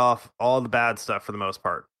 I've laid off all the bad stuff for the most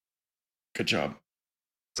part. Good job.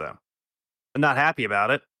 So I'm not happy about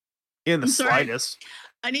it, In the I'm sorry. slightest.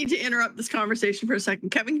 I need to interrupt this conversation for a second.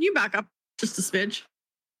 Kevin, can you back up just a smidge?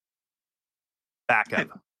 Back up. Okay.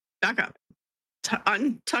 Back up.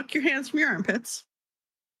 Untuck your hands from your armpits.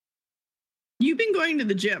 You've been going to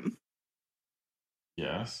the gym.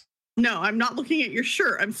 Yes. No, I'm not looking at your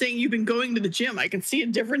shirt. I'm saying you've been going to the gym. I can see a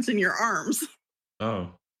difference in your arms. Oh,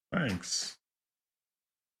 thanks.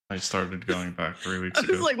 I started going back 3 weeks I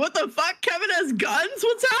ago. was like, what the fuck? Kevin has guns?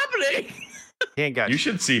 What's happening? He ain't got You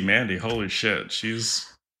should see Mandy. Holy shit.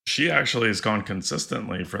 She actually has gone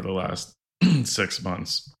consistently for the last 6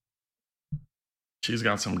 months. She's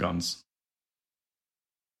got some guns.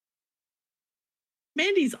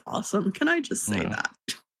 Mandy's awesome. Can I just say Yeah. that?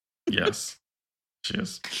 Yes. She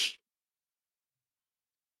is.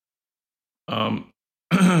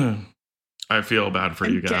 I feel bad for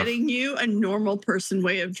I'm you, Gav. getting you a normal person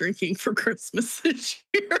way of drinking for Christmas this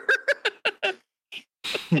year.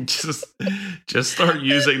 just start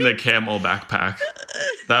using the camel backpack.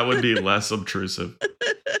 That would be less obtrusive.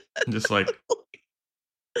 Just like it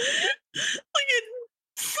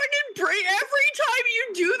fucking break every time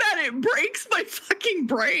you do that, it breaks my fucking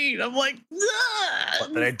brain. I'm like,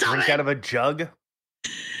 What, did I drink out of a jug?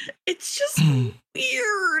 It's just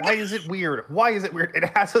weird. Why is it weird? Why is it weird? It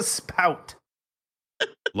has a spout.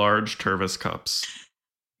 large Tervis cups.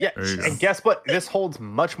 Yeah, There you go. and guess what? This holds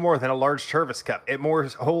much more than a large Tervis cup. It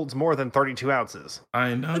holds more than 32 ounces.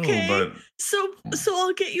 I know, Okay. but So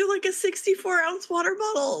I'll get you like a 64-ounce water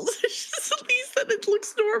bottle. Just at least that it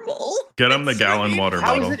looks normal. get him the It's gallon really water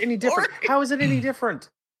How bottle. is it any different? How is it any different?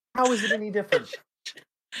 How is it any different?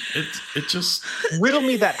 It just Riddle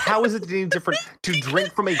me that. How is it any different to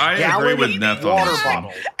drink from a I agree gallon with Neth on water this one.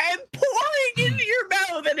 bottle? And pouring into your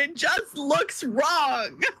mouth, and it just looks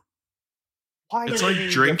wrong. Why it's is it like any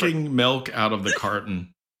drinking different? milk out of the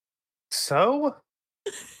carton. So?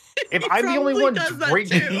 If He I'm the only probably one does that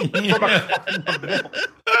drinking too. from a carton of milk,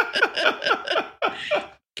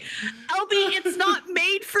 Albie, it's not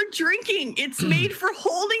made for drinking. It's made for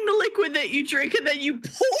holding the liquid that you drink, and then you pour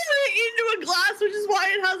it into a glass, which is why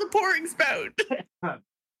it has a pouring spout.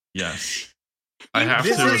 Yes. I have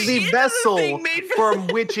this to is the Into the vessel thing made for- from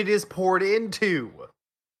which it is poured into.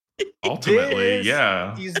 ultimately, This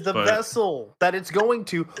yeah. is the but- vessel that it's going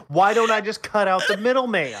to. Why don't I just cut out the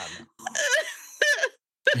middleman?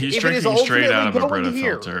 He's If it is drinking straight out of a ultimately Brita going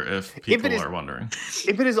here, filter, if it people is- are wondering.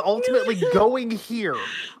 If it is ultimately going here,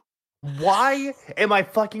 why am I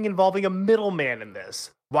fucking involving a middleman in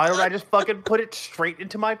this? Why don't I just fucking put it straight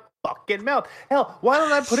into my fucking mouth? Hell, why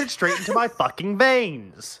don't I put it straight into my fucking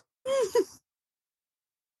veins?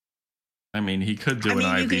 I mean, he could do I mean,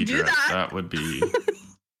 an you IV could do drip. that. That would be.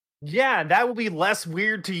 Yeah, that will be less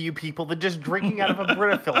weird to you people than just drinking out of a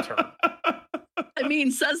Brita filter. I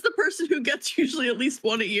mean, says the person who gets usually at least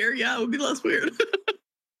one a year. Yeah, it would be less weird.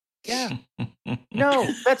 Yeah. No,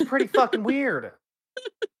 that's pretty fucking weird.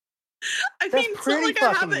 I That's mean, it's not pretty like I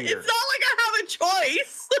have fucking a, it's weird. not like I have a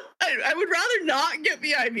choice. I would rather not get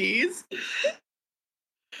the IVs.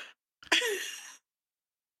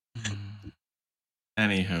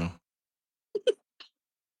 Anywho.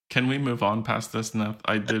 Can we move on past this, Neth?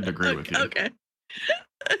 I did agree with you. Okay.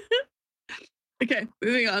 Okay,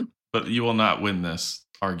 moving on. But you will not win this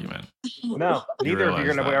argument. No, You neither of you are realize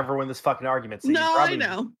going to that. ever win this fucking argument. So you No, I probably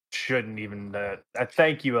know. shouldn't even.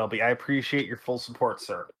 Thank you, LB. I appreciate your full support,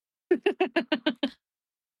 sir.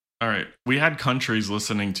 All right. We had countries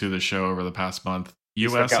listening to the show over the past month.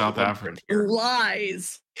 U.S., I got South one Africa, friend here.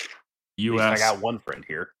 Lies. At least U.S., I got one friend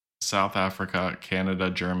here. South Africa, Canada,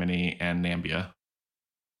 Germany, and Nambia.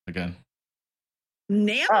 Again.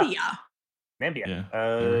 Nambia. Nambia. Yeah,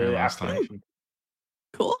 they were here last African time. nation.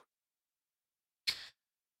 Cool.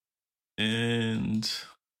 And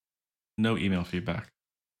no email feedback.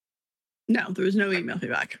 No, there was no email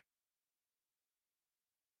feedback.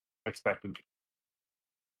 Expected.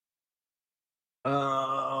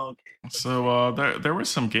 Okay. So there were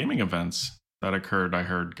some gaming events that occurred, I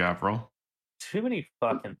heard, Gavril. Too many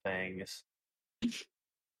fucking things.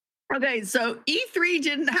 Okay, so E3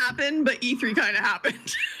 didn't happen, but E3 kind of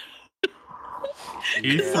happened. Let's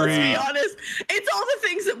be E3, honest, it's all the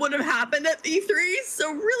things that would have happened at E3,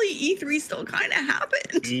 so really E3 still kind of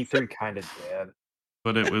happened. E3 kind of did.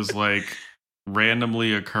 but it was like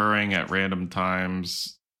randomly occurring at random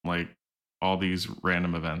times, like all these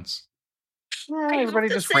random events. Yeah, I have everybody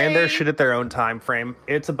to just ran their say- shit at their own time frame.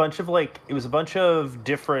 It was a bunch of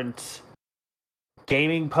different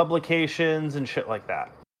gaming publications and shit like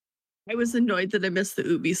that. I was annoyed that I missed the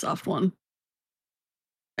Ubisoft one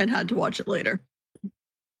and had to watch it later.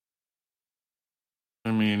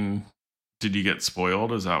 I mean, did you get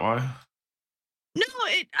spoiled? Is that why? No,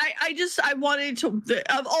 I wanted to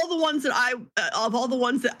of all the ones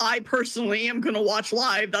that I personally am going to watch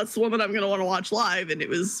live. That's the one that I'm going to want to watch live, and it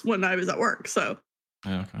was when I was at work, so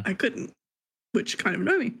Yeah, okay. I couldn't, which kind of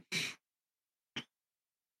annoyed me.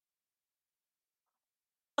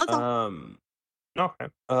 That's all. Okay.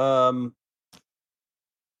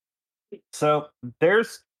 So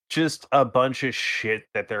there's just a bunch of shit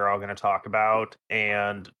that they're all going to talk about,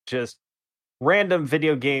 and just random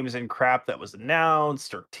video games and crap that was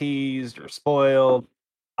announced or teased or spoiled.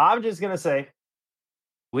 I'm just going to say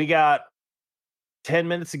we got 10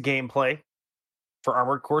 minutes of gameplay for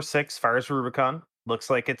Armored Core 6 Fires of Rubicon. Looks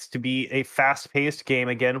like it's to be a fast-paced game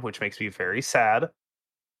again, which makes me very sad.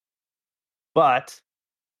 But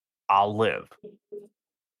I'll live.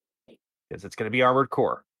 Because it's going to be Armored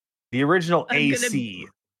Core. The original AC.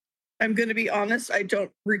 I'm going to be honest, I don't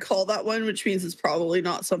recall that one, which means it's probably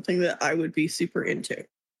not something that I would be super into.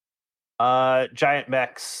 Giant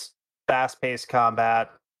mechs, fast-paced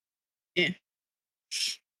combat. Yeah.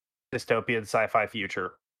 Dystopian sci-fi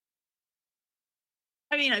future.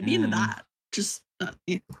 I mean, I'd be into that. Just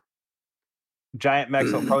yeah. Giant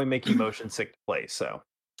mechs will probably make you motion sick to play, so.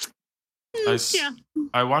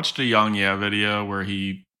 I watched a Yang Yeah video where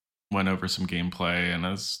he went over some gameplay, and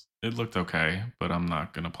it looked okay, but I'm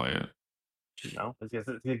not going to play it. No,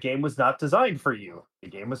 the game was not designed for you. The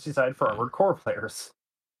game was designed for Armored Core players.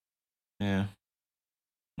 Yeah.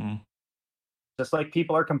 Just like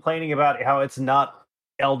people are complaining about how it's not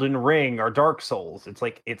Elden Ring or Dark Souls. It's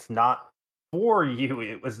like, it's not for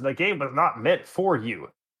you. The game was not meant for you.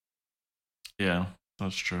 Yeah,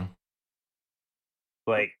 that's true.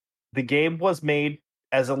 Like, the game was made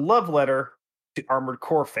as a love letter to Armored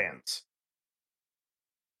Core fans.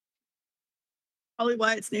 Probably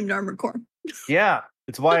why it's named Armored Core. Yeah,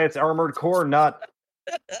 it's why it's Armored Core, not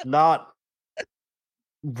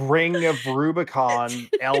Ring of Rubicon,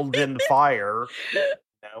 Elden Fire.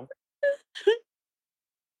 No.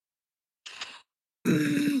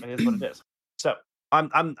 It is what it is. So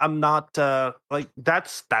I'm not like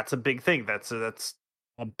that's a big thing. That's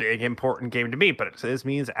a big important game to me, but this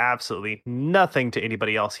means absolutely nothing to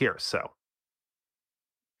anybody else here. So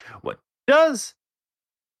what does,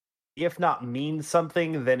 if not mean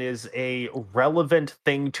something, then is a relevant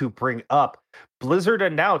thing to bring up. Blizzard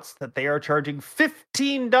announced that they are charging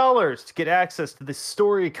 $15 to get access to the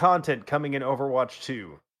story content coming in Overwatch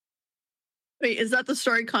 2. Wait, is that the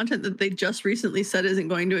story content that they just recently said isn't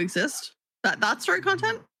going to exist? That story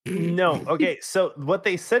content? No. Okay, so what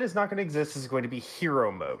they said is not going to exist is going to be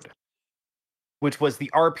hero mode, which was the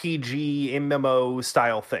RPG MMO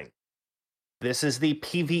style thing. This is the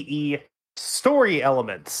PvE story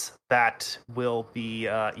elements that will be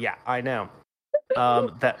I know.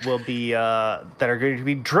 That will be that are going to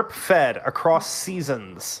be drip fed across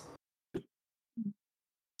seasons.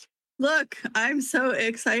 Look, I'm so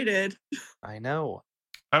excited. I know.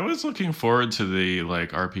 I was looking forward to the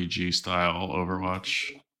like RPG style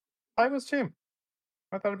Overwatch. I was too.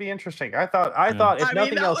 I thought it'd be interesting. I thought if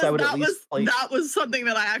nothing else, I would at least play. That was something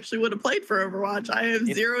that I actually would have played for Overwatch. I have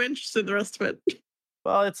zero interest in the rest of it.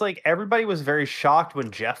 Well, it's like everybody was very shocked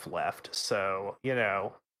when Jeff left, so you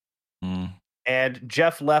know. And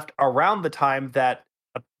Jeff left around the time that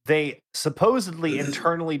they supposedly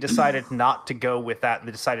internally decided not to go with that, and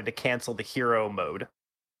they decided to cancel the hero mode.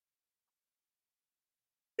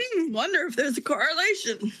 Wonder if there's a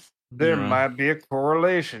correlation. There might be a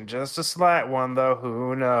correlation, just a slight one, though.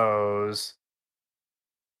 Who knows?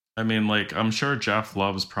 I mean, like, I'm sure Jeff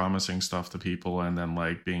loves promising stuff to people and then,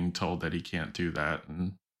 like, being told that he can't do that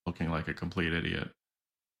and looking like a complete idiot.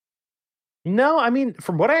 No, I mean,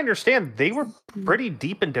 from what I understand, they were pretty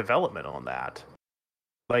deep in development on that.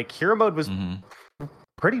 Like, hero mode was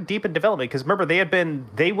pretty deep in development, because remember,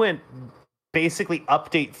 they went basically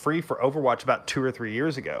update free for Overwatch about 2 or 3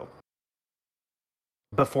 years ago,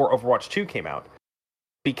 before Overwatch 2 came out,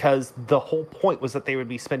 because the whole point was that they would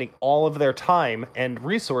be spending all of their time and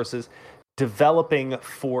resources developing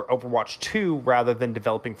for Overwatch 2 rather than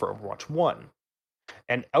developing for Overwatch 1.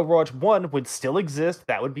 And Overwatch 1 would still exist.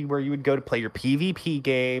 That would be where you would go to play your PvP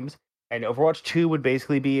games, and Overwatch 2 would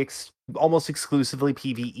basically be almost exclusively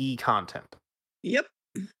PvE content. Yep.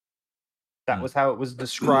 That was how it was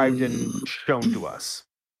described and shown to us.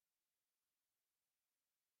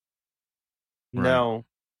 Right. No,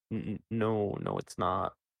 it's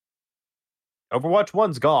not. Overwatch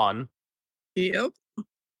 1's gone. Yep.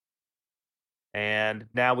 And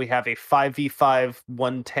now we have a 5v5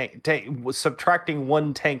 one tank subtracting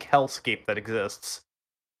one tank hellscape that exists.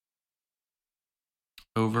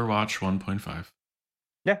 Overwatch 1.5.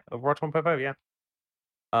 Yeah, Overwatch 1.5, yeah.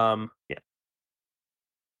 Yeah.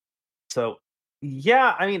 So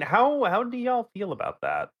Yeah, I mean, how do y'all feel about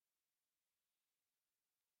that?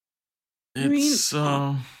 It's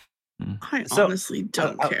I So, honestly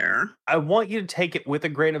don't care. I want you to take it with a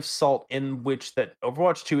grain of salt in which that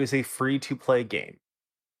Overwatch 2 is a free-to-play game.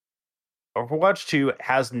 Overwatch 2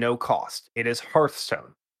 has no cost. It is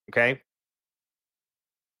Hearthstone, okay?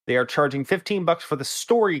 They are charging $15 for the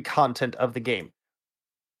story content of the game.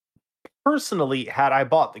 Personally, had I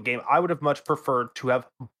bought the game, I would have much preferred to have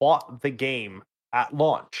bought the game at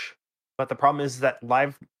launch. But the problem is that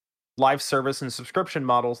live service and subscription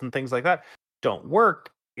models and things like that don't work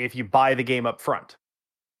if you buy the game up front.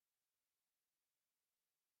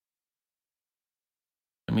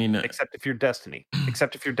 I mean, except if you're Destiny.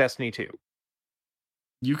 Except if you're Destiny 2.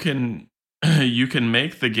 You can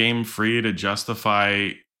make the game free to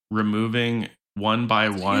justify removing one by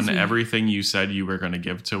one everything you said you were going to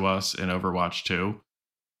give to us in Overwatch 2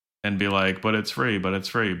 and be like, but it's free, but it's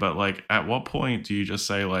free. But like, at what point do you just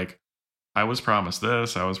say like, I was promised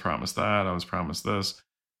this, I was promised that, I was promised this,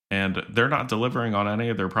 and they're not delivering on any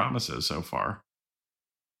of their promises so far.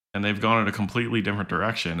 And they've gone in a completely different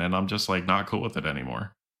direction, and I'm just like not cool with it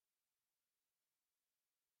anymore.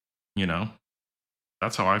 You know?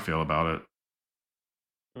 That's how I feel about it.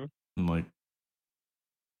 And like,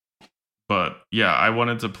 but yeah, I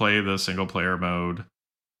wanted to play the single player mode.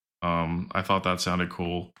 I thought that sounded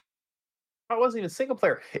cool. It wasn't even single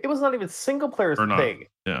player. It was not even single player's thing.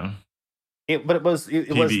 Yeah. But it was the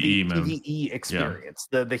mode. PvE experience,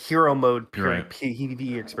 the hero mode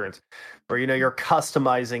PvE experience, where you're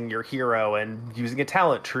customizing your hero and using a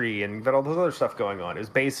talent tree and got all this other stuff going on. It was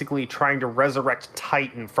basically trying to resurrect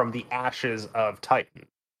Titan from the ashes of Titan.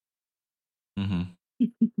 Mm-hmm.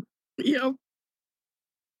 Yep.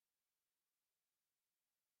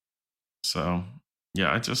 So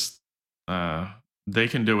yeah, I just they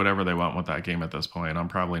can do whatever they want with that game at this point. I'm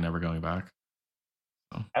probably never going back.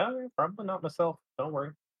 So. Probably not myself. Don't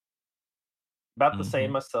worry. About the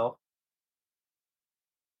same myself.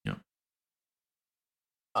 Yep.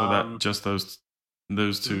 So that just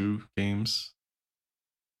those two games.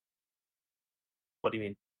 What do you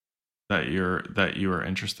mean? That you are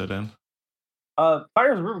interested in?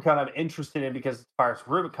 Fires Rubicon I'm interested in because Fires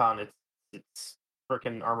Rubicon it's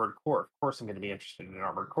freaking Armored Core. Of course I'm going to be interested in an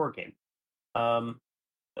Armored Core game.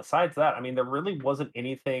 Besides that, I mean, there really wasn't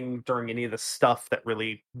anything during any of the stuff that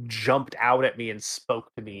really jumped out at me and spoke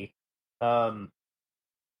to me. Final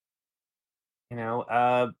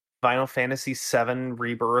Fantasy VII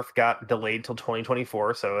Rebirth got delayed till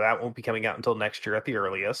 2024, so that won't be coming out until next year at the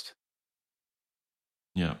earliest.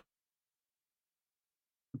 Yeah.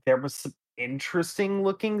 There was some interesting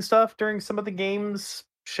looking stuff during some of the games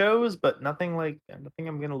shows, but nothing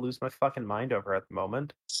I'm gonna lose my fucking mind over at the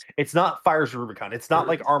moment. It's not Fires Rubicon. It's not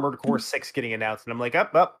like Armored Core 6 getting announced and I'm like,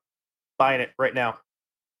 up, buying it right now.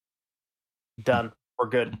 Done. We're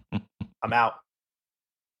good. I'm out.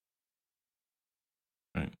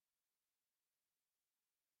 Right.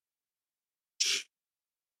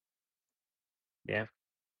 Yeah.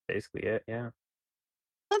 Basically it, yeah.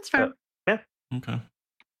 That's fair. Yeah. Okay.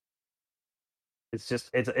 It's just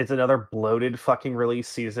it's another bloated fucking release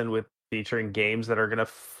season with featuring games that are gonna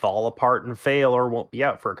fall apart and fail or won't be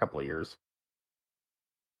out for a couple of years.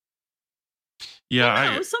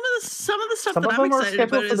 Yeah, some of the stuff that I'm excited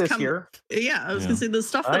about is this year. Yeah, I was gonna say the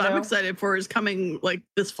stuff that I'm excited for is coming like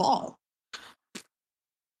this fall.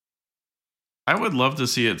 I would love to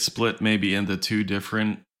see it split maybe into two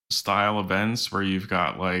different style events where you've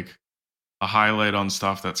got like a highlight on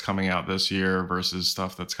stuff that's coming out this year versus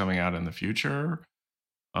stuff that's coming out in the future.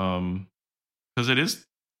 Because it is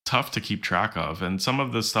tough to keep track of. And some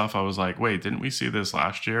of the stuff I was like, wait, didn't we see this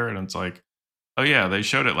last year? And it's like, oh yeah, they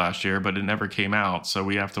showed it last year, but it never came out. So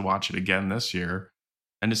we have to watch it again this year.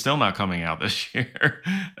 And it's still not coming out this year.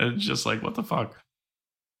 And it's just like, what the fuck?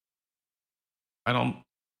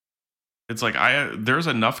 It's like there's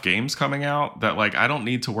enough games coming out that like I don't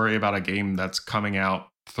need to worry about a game that's coming out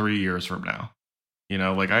 3 years from now.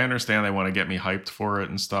 Like I understand they want to get me hyped for it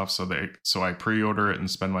and stuff, so I pre-order it and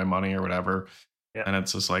spend my money or whatever. Yeah. And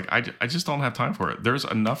it's just like I just don't have time for it. There's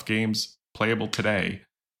enough games playable today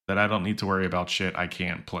that I don't need to worry about shit I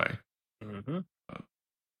can't play. Mm-hmm.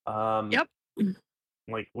 Yep.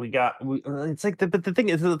 Like it's like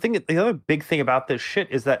the other big thing about this shit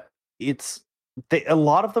is that a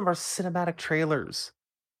lot of them are cinematic trailers.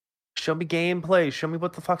 Show me gameplay. Show me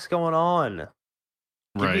what the fuck's going on.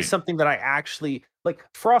 Give me something that I actually like.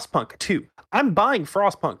 Frostpunk 2. I'm buying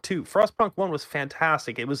Frostpunk 2. Frostpunk 1 was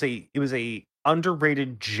fantastic. It was a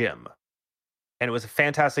underrated gem, and it was a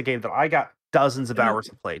fantastic game that I got dozens of hours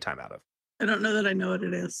of playtime out of. I don't know that I know what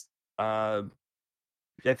it is.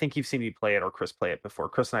 I think you've seen me play it or Chris play it before.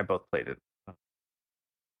 Chris and I both played it.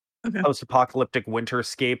 Okay. Post-apocalyptic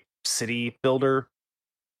winterscape city builder.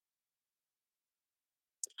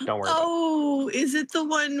 Don't worry. Oh, is it the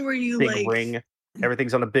one where you big ring?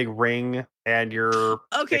 Everything's on a big ring, and you're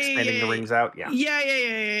expanding the rings out.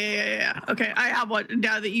 Yeah. Okay, I have one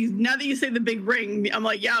now that you say the big ring. I'm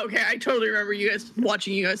like, yeah, okay, I totally remember you guys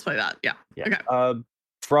play that. Yeah. Okay.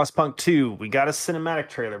 Frostpunk 2, we got a cinematic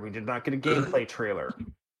trailer. We did not get a gameplay trailer.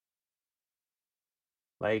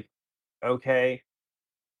 Like, okay.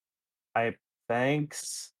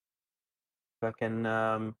 Thanks. Fucking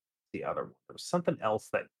the other one. There's something else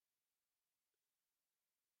that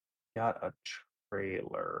got a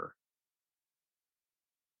trailer.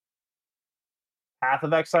 Path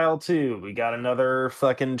of Exile 2. We got another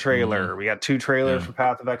fucking trailer. We got 2 trailers for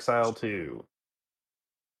Path of Exile 2.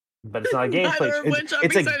 But it's not a gameplay.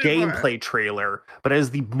 It's a gameplay trailer, but it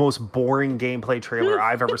is the most boring gameplay trailer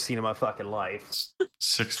I've ever seen in my fucking life.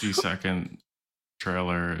 60-second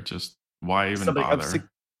trailer. Just why even bother?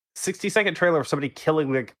 60-second trailer of somebody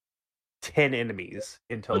killing like 10 enemies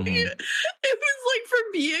in total. It was like, for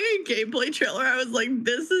being a gameplay trailer, I was like,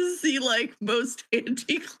 this is the like most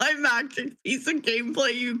anticlimactic piece of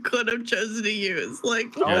gameplay you could have chosen to use.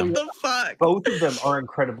 Like, what the fuck? Both of them are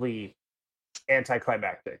incredibly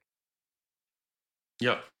anticlimactic.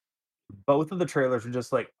 Yep. Both of the trailers are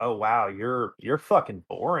just like, oh wow, you're fucking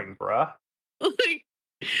boring, bruh.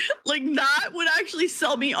 Like that would actually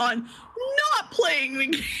sell me on not playing the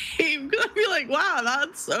game. I'd be like, wow,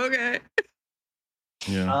 that's okay.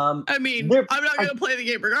 Yeah. I mean, I'm not gonna play the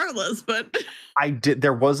game regardless, but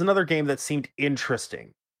there was another game that seemed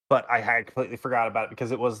interesting, but I had completely forgot about it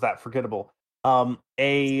because it was that forgettable. I'm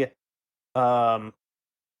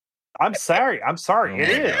sorry. It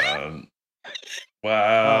is.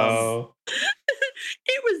 Wow.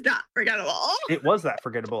 It was not forgettable. It was that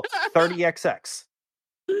forgettable. 30XX.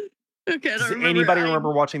 Okay. Does anybody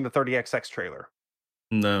remember watching the 30XX trailer?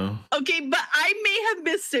 No. Okay, but I may have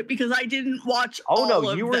missed it because I didn't watch. Oh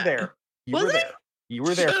no, you were there. You were there. You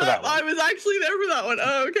were there for that one. I was actually there for that one.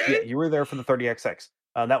 Oh, okay. Yeah, you were there for the 30XX.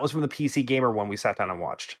 That was from the PC Gamer one we sat down and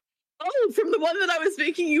watched. Oh, from the one that I was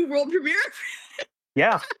making you world premiere?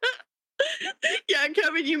 Yeah. Yeah,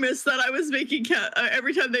 Kevin, you missed that. I was making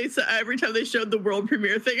every time they showed the world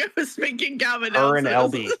premiere thing, I was making Gavin. Her and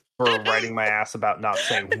LB for writing my ass about not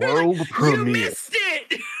saying world premiere. You missed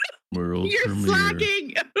it. World You're premiere.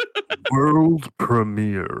 slacking. World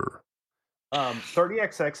premiere.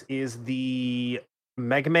 30XX is the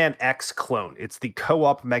Mega Man X clone. It's the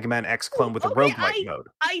co-op Mega Man X clone with a roguelike mode.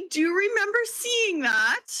 I do remember seeing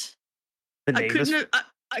that. I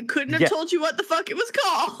couldn't have told you what the fuck it was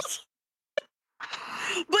called.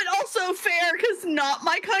 But also fair, because not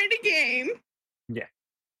my kind of game. Yeah.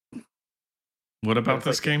 What about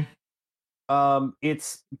this game? Do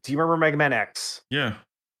you remember Mega Man X? Yeah.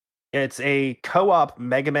 It's a co-op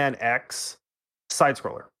Mega Man X side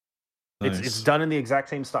scroller. Nice. It's done in the exact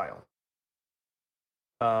same style.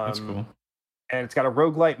 That's cool. And it's got a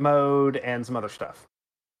roguelite mode and some other stuff.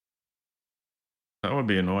 That would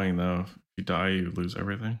be annoying though. If you die, you lose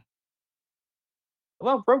everything.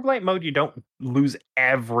 Well, roguelite mode, you don't lose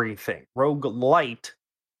everything. Roguelite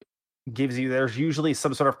there's usually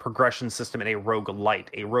some sort of progression system in a roguelite.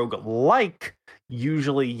 A roguelike,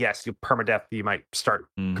 usually, yes, you permadeath, you might start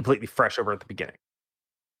completely fresh over at the beginning.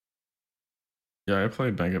 Yeah, I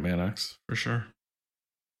played Mega Man X for sure.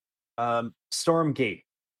 Stormgate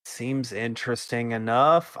seems interesting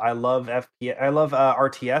enough. I love FPS. I love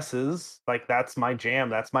RTSs. Like, that's my jam.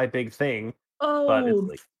 That's my big thing. Oh, but it's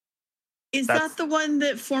like, is that the one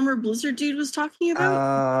that former Blizzard dude was talking about?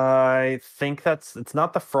 I think it's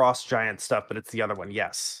not the Frost Giant stuff, but it's the other one.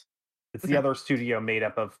 Yes, it's the other studio made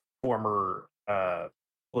up of former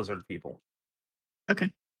Blizzard people. Okay.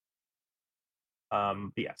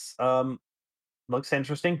 Yes. Looks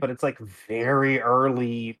interesting, but it's like very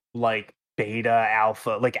early, like beta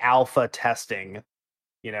alpha, like alpha testing.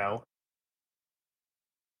 You know,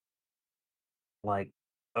 like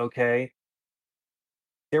okay.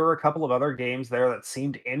 There were a couple of other games there that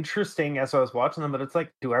seemed interesting as I was watching them, but it's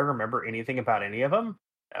like, do I remember anything about any of them?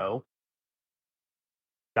 No.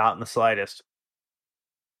 Not in the slightest.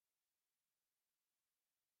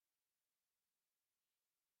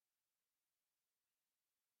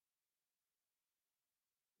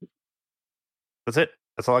 That's it.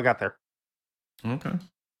 That's all I got there. Okay.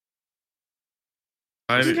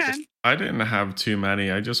 I didn't have too many.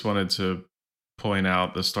 I just wanted to point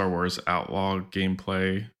out the Star Wars Outlaw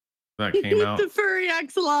gameplay that came out. The furry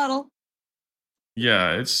axolotl.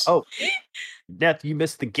 Yeah, Oh, Neth, you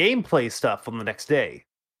missed the gameplay stuff from the next day.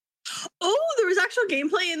 Oh, there was actual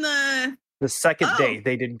gameplay in the second Oh. day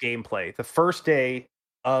they did gameplay. The first day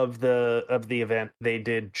of the event they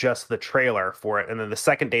did just the trailer for it, and then the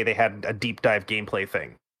second day they had a deep dive gameplay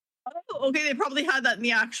thing. Oh, okay. They probably had that in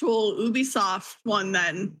the actual Ubisoft one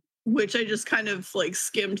then, which I just kind of like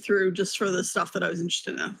skimmed through just for the stuff that I was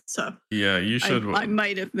interested in. So Yeah, you should. I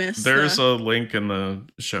might have missed. There's a link in the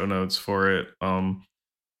show notes for it.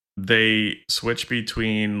 They switch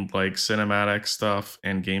between like cinematic stuff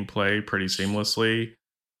and gameplay pretty seamlessly.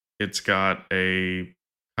 It's got a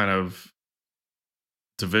kind of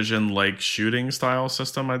Division-like shooting style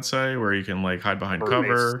system, I'd say, where you can like hide behind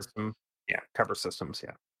cover. System. Yeah, cover systems.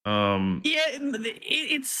 Yeah. Yeah,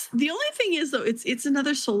 it's the only thing is though, it's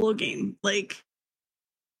another solo game. Like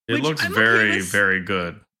it looks very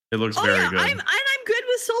good. It looks very good. I'm good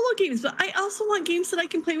with solo games, but I also want games that I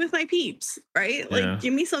can play with my peeps, right? Like,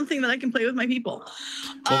 give me something that I can play with my people.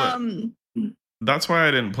 Well, that's why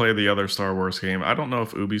I didn't play the other Star Wars game. I don't know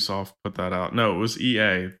if Ubisoft put that out. No, it was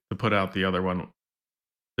EA to put out the other one.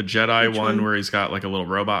 The Jedi one where he's got like a little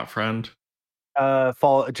robot friend.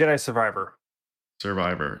 Jedi Survivor.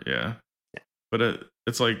 Yeah. But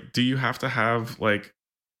it's like, do you have to have like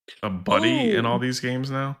a buddy in all these games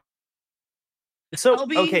now? So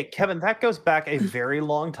okay, Kevin, that goes back a very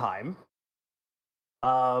long time.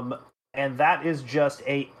 And that is just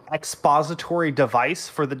a expository device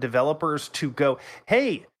for the developers to go,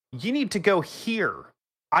 hey, you need to go here.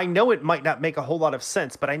 I know it might not make a whole lot of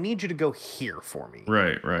sense, but I need you to go here for me.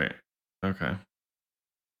 Right. Okay.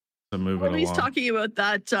 So moving along. He's talking about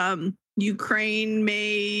that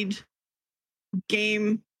Ukraine-made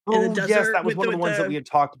game in the desert. Yes, that was one of the ones that we had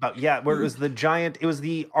talked about. Yeah, where it was the giant, it was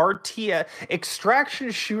the RTS, extraction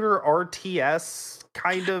shooter RTS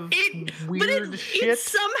kind of weird shit. It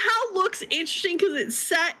somehow looks interesting because it's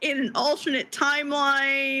set in an alternate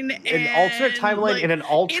timeline. Like, in an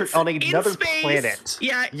on another planet.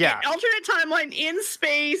 Yeah. Alternate timeline in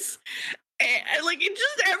space. And like it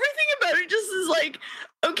just everything about it just is like,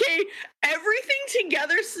 okay, everything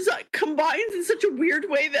together combines in such a weird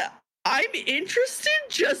way that I'm interested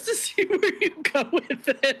just to see where you go with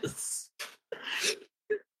this.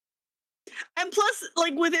 And plus,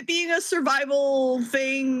 like with it being a survival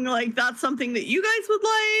thing, like that's something that you guys would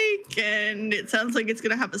like, and it sounds like it's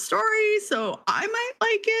gonna have a story, so I might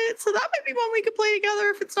like it. So that might be one we could play together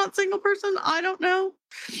if it's not single person. I don't know.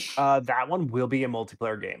 That one will be a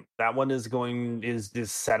multiplayer game. That one is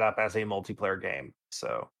set up as a multiplayer game.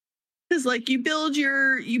 So because like you build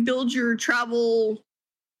your travel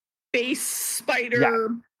base spider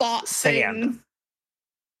bot thing.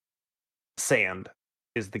 Sand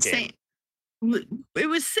is the game. Sand. It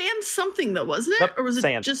was sand something though, wasn't it? Yep, or was it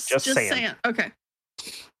sand. just sand? Sand? Okay.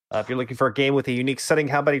 If you're looking for a game with a unique setting,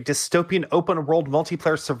 how about a dystopian open-world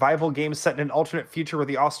multiplayer survival game set in an alternate future where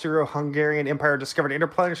the Austro-Hungarian Empire discovered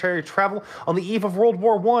interplanetary travel on the eve of World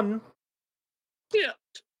War I? Yeah.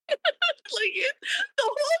 Like the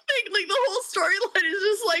whole thing, like the whole storyline is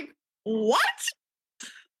just like, what?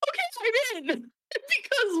 Okay, I'm in.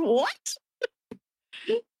 Because what?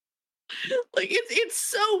 Like it's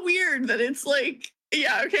so weird that it's like,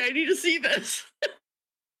 yeah, okay, I need to see this.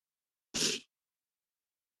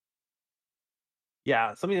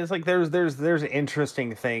 Yeah, something that's like there's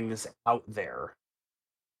interesting things out there.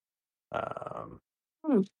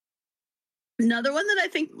 Another one that I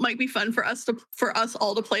think might be fun for us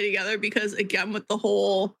all to play together, because again with the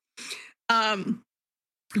whole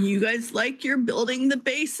you guys like your building the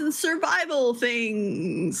base and survival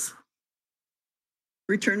things.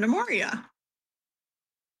 Return to Moria.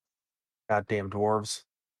 Goddamn dwarves.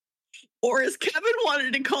 Or as Kevin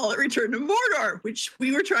wanted to call it, Return to Mordor, which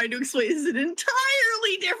we were trying to explain is an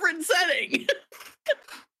entirely different setting.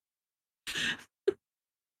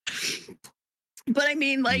 But I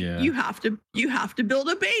mean, like, you have to build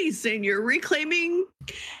a base, and you're reclaiming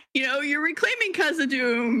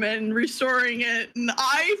Khazad-dûm and restoring it, and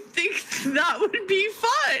I think that would be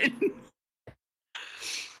fun.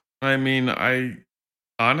 I mean,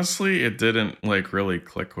 honestly, it didn't like really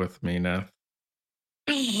click with me, Neth.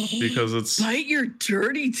 Because it's bite your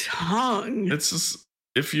dirty tongue. It's just,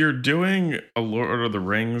 if you're doing a Lord of the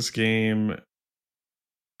Rings game,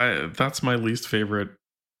 that's my least favorite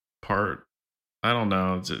part. I don't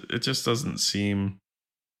know. It just doesn't seem.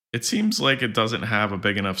 It seems like it doesn't have a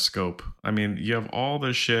big enough scope. I mean, you have all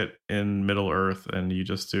this shit in Middle Earth, and you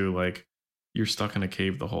just do like you're stuck in a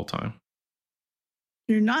cave the whole time.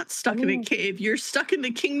 You're not stuck in a cave. You're stuck in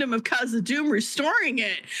the kingdom of Khazad-dûm restoring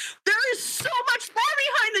it. There is so much more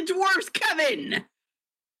behind the dwarves, Kevin.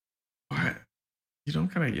 What? You don't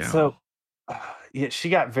kind of yell. So, yeah, she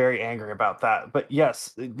got very angry about that. But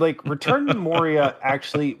yes, like Return to Moria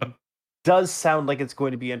actually does sound like it's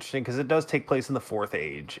going to be interesting because it does take place in the Fourth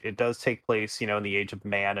Age. It does take place, in the age of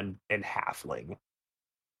man and halfling.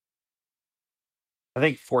 I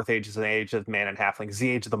think Fourth Age is the age of man and halfling. It's the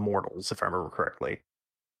age of the mortals, if I remember correctly.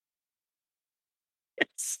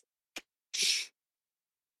 Yes.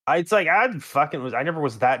 It's like I never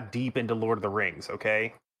was that deep into Lord of the Rings,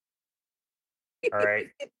 okay? All right.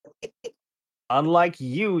 Unlike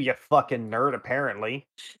you fucking nerd, apparently.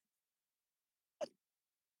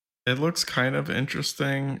 It looks kind of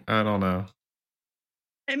interesting. I don't know.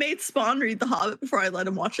 I made Spawn read The Hobbit before I let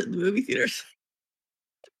him watch it in the movie theaters.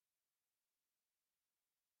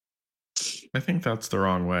 I think that's the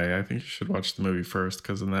wrong way. I think you should watch the movie first,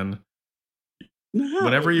 because then No.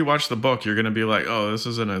 whenever you watch the book, you're going to be like, oh, this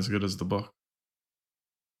isn't as good as the book.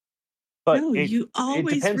 But no, you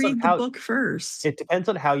always read the book first. It depends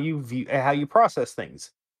on how you view, how you process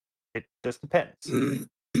things. It just depends.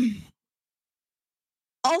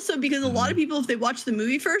 Also, because a lot of people, if they watch the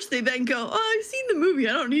movie first, they then go, "Oh, I've seen the movie.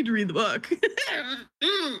 I don't need to read the book."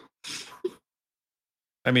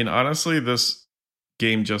 I mean, honestly, this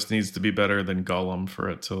game just needs to be better than Gollum for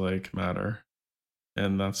it to like matter,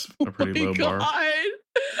 and that's a pretty low bar.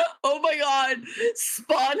 Oh my god,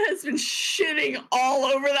 Spawn has been shitting all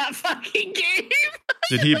over that fucking game.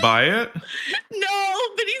 Did he buy it? No,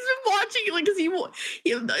 but he's been watching it, like,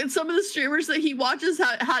 because some of the streamers that he watches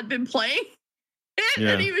had been playing it,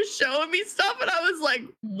 and he was showing me stuff, and I was like,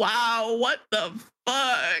 wow, what the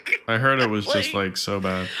fuck? I heard it was just like so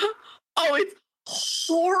bad. Oh, it's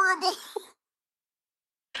horrible.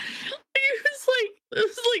 It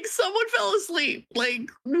was like someone fell asleep.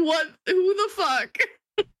 Like, what? Who the fuck?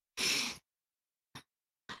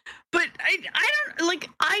 But I don't like.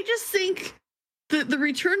 I just think the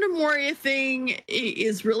Return to Moria thing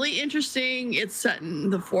is really interesting. It's set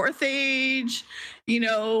in the Fourth Age. It's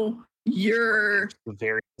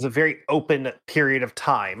a very open period of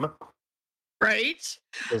time, right?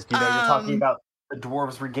 Because you're talking about the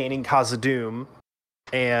dwarves regaining Khazad-dûm,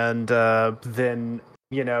 and then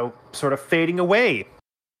sort of fading away.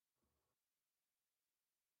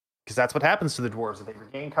 Because that's what happens to the dwarves. They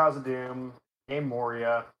regain Khazad-dûm, gain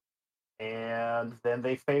Moria, and then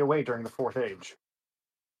they fade away during the Fourth Age.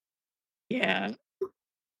 Yeah.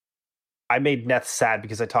 I made Neth sad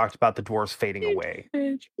because I talked about the dwarves fading away.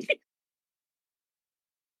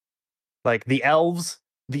 Like, the elves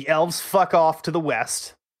fuck off to the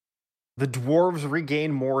west. The dwarves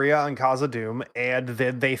regain Moria and Khazad-dûm, and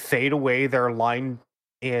then they fade away. Their line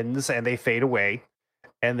ends, and they fade away.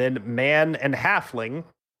 And then man and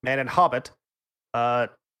hobbit,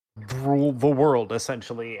 rule the world,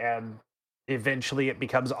 essentially, and eventually it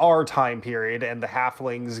becomes our time period, and the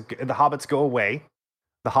hobbits go away,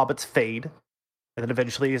 the hobbits fade, and then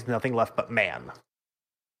eventually there's nothing left but man.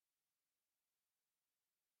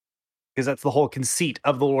 Because that's the whole conceit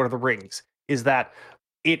of the Lord of the Rings, is that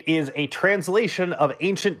it is a translation of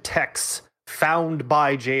ancient texts found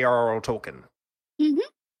by J.R.R. Tolkien.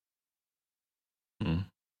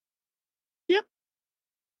 Yep.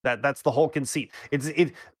 That's the whole conceit.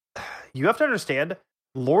 You have to understand,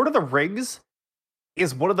 Lord of the Rings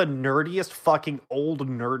is one of the nerdiest fucking old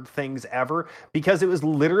nerd things ever, because it was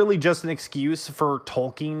literally just an excuse for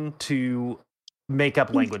Tolkien to make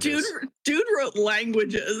up languages. Dude wrote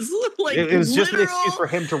languages. Like, it was just an excuse for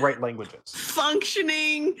him to write languages.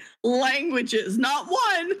 Functioning languages, not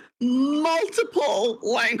one, multiple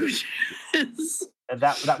languages. And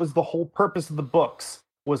that was the whole purpose of the books,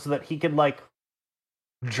 was so that he could like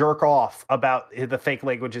jerk off about the fake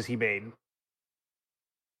languages he made.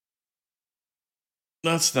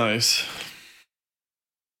 That's nice.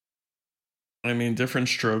 I mean, different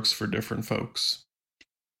strokes for different folks.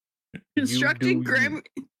 Constructing grammar,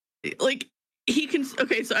 like, he can.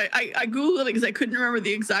 Okay, so I googled it because I couldn't remember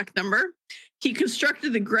the exact number. He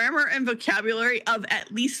constructed the grammar and vocabulary of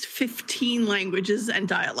at least 15 languages and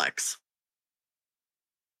dialects.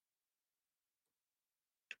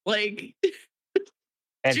 Like,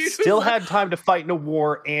 and still had time to fight in a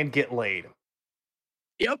war and get laid.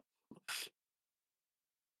 Yep.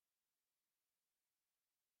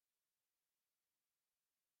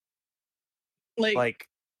 Like,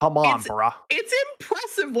 come on, bruh. It's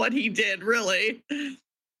impressive what he did, really.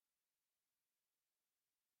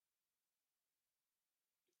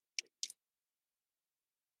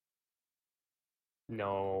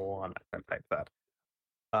 No, I'm not gonna type that.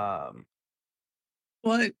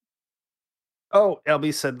 What? Oh,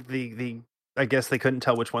 LB said I guess they couldn't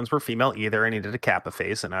tell which ones were female either. I needed a Kappa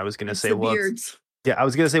face, and I was gonna say, well, beards. I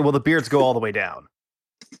was gonna say, well, the beards go all the way down.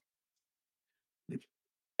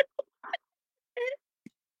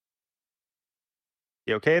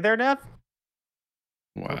 You okay there, Nev?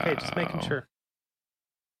 Wow. Okay, just making sure.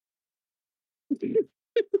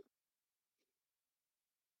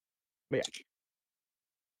 Yeah.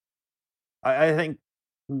 I think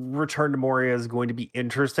Return to Moria is going to be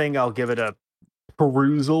interesting. I'll give it a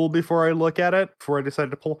perusal before I look at it, before I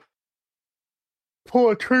decide to pull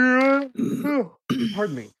a trigger on it.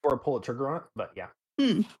 Pardon me, before I pull a trigger on it, but yeah.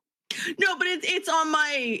 No, but it's on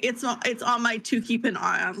my to keep an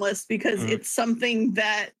eye on list because it's something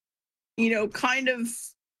that, kind of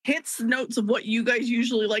hits notes of what you guys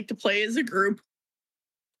usually like to play as a group,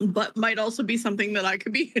 but might also be something that I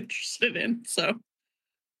could be interested in. So.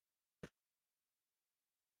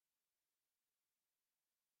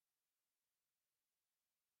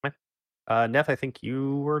 Neff, I think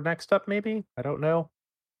you were next up, maybe? I don't know.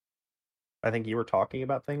 I think you were talking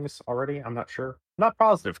about things already. I'm not sure. Not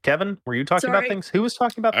positive. Kevin, were you talking about things? Who was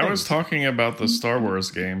talking about things? I was talking about the Star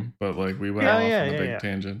Wars game, but we went off on a big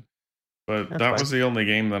tangent. But that was the only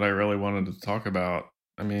game that I really wanted to talk about.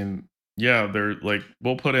 I mean, yeah, they're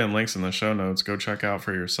we'll put in links in the show notes. Go check out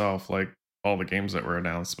for yourself, all the games that were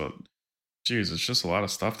announced. But geez, it's just a lot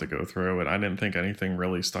of stuff to go through, and I didn't think anything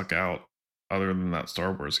really stuck out other than that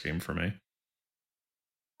Star Wars game for me.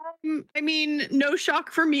 I mean, no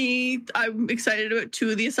shock for me. I'm excited about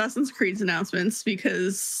 2 of the Assassin's Creed announcements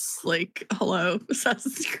because, hello,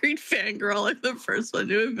 Assassin's Creed fangirl, I'm the first one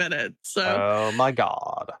to admit it. So, oh my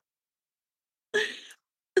god,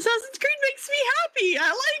 Assassin's Creed makes me happy. I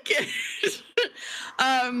like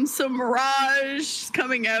it. So Mirage is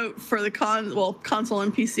coming out for the console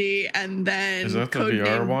and PC, and then is that the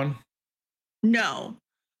VR one? No.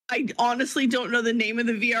 I honestly don't know the name of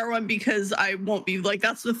the VR one because I won't be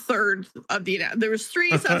that's the third of the there was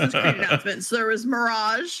 3 Assassin's Creed announcements. There was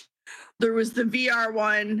Mirage, there was the VR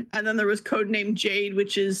one, and then there was Codename Jade,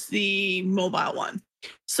 which is the mobile one.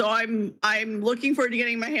 So I'm looking forward to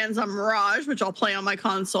getting my hands on Mirage, which I'll play on my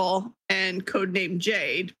console, and Codename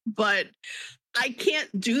Jade, but I can't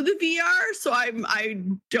do the VR, so I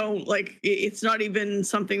don't it's not even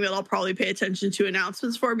something that I'll probably pay attention to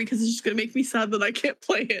announcements for because it's just gonna make me sad that I can't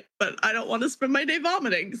play it, but I don't want to spend my day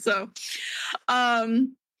vomiting. So a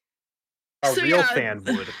real fan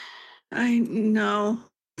would. I know.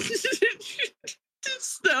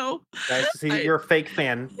 Just no. Nice to see you're a fake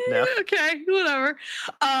fan. No. Okay, whatever.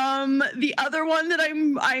 The other one that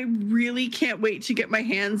I really can't wait to get my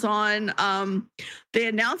hands on. They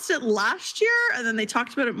announced it last year, and then they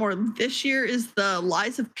talked about it more this year. Is the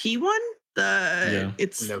Lies of P one?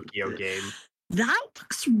 It's Nokia game. That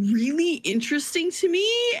looks really interesting to me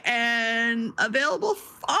and available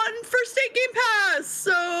on First Day Game Pass.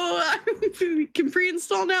 So I can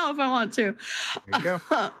pre-install now if I want to. There you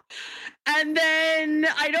go. And then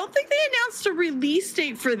I don't think they announced a release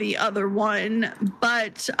date for the other one,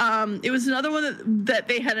 but it was another one that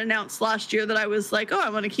they had announced last year that I was like, oh, I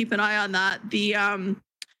want to keep an eye on that. The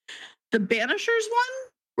Banishers one,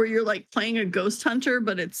 where you're playing a ghost hunter,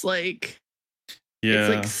 but it's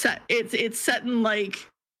it's set in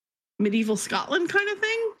medieval Scotland kind of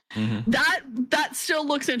thing. Mm-hmm. That still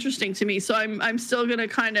looks interesting to me. So I'm still gonna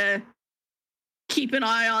kind of keep an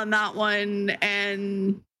eye on that one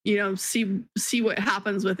and see what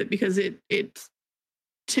happens with it because it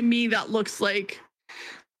to me that looks like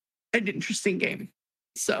an interesting game.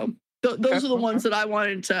 So those are the ones that I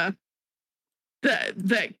wanted to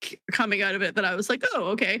that coming out of it that I was like, oh,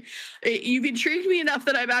 okay, you've intrigued me enough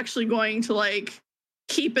that I'm actually going to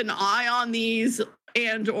keep an eye on these,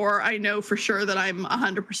 and or I know for sure that I'm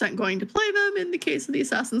 100% going to play them in the case of the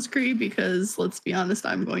Assassin's Creed, because let's be honest,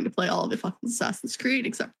 I'm going to play all of the fucking Assassin's Creed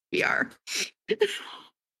except VR. Because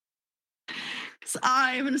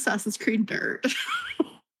I'm an Assassin's Creed nerd.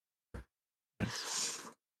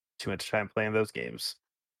 Too much time playing those games.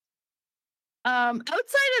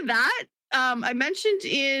 Outside of that, I mentioned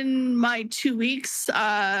in my 2 weeks,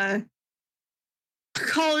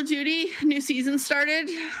 Call of Duty new season started.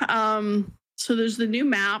 So there's the new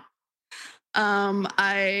map.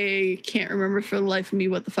 I can't remember for the life of me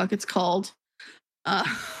what the fuck it's called. I'm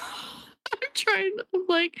trying to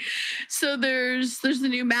so there's the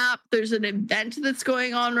new map. There's an event that's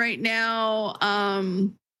going on right now.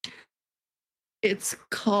 It's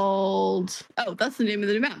called, that's the name of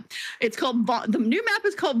the new map. It's called, the new map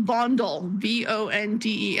is called Vondel,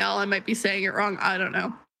 Vondel. I might be saying it wrong. I don't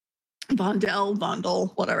know.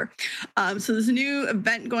 Vondel, whatever. So there's a new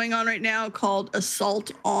event going on right now called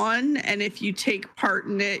Assault On, and if you take part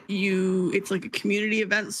in it, it's like a community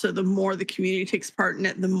event. So the more the community takes part in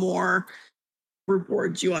it, the more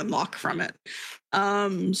rewards you unlock from it.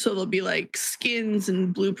 So there'll be skins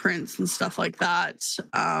and blueprints and stuff like that.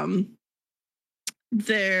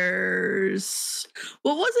 There's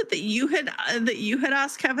what was it that you had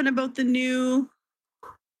asked Kevin about the new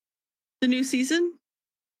season?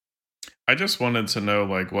 I just wanted to know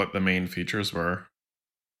like what the main features were.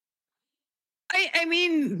 I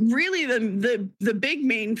mean, really, the big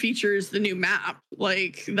main feature is the new map.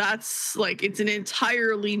 Like that's like it's an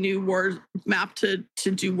entirely new war map to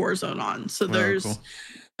do Warzone on. So there's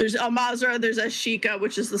Al Mazrah, there's Ashika,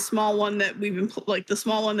 which is the small one that we've been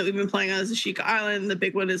playing on is Ashika Island. The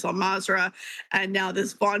big one is Al Mazrah, and now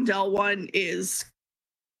this Vondel one is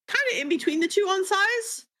kind of in between the two on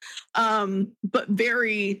size, but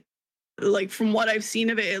very. Like from what I've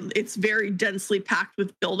seen of it, it's very densely packed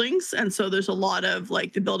with buildings, and so there's a lot of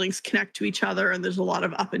like the buildings connect to each other, and there's a lot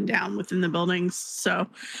of up and down within the buildings. So,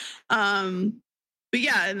 but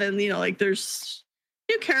yeah, and then like there's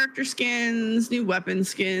new character skins, new weapon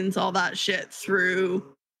skins, all that shit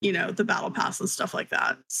through the battle pass and stuff like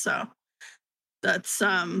that. So that's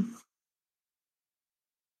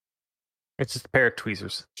it's just a pair of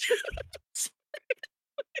tweezers.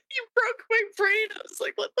 You broke my brain. I was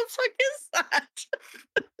like, what the fuck is that?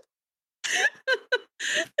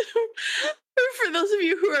 For those of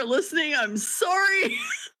you who are listening, I'm sorry.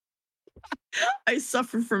 I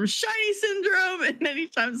suffer from shiny syndrome, and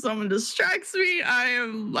anytime someone distracts me,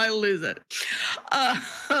 I lose it.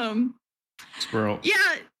 Squirrel.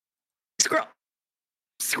 Yeah.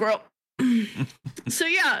 Squirrel. So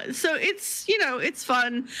yeah, so it's it's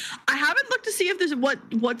fun. I haven't looked to see if there's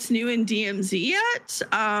what's new in DMZ yet,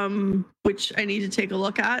 which I need to take a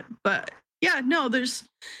look at. But yeah, no, there's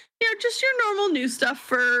just your normal new stuff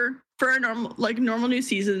for a normal new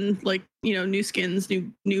season, like new skins,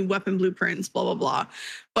 new weapon blueprints, blah blah blah.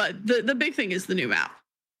 But the big thing is the new map.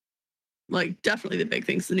 Like definitely the big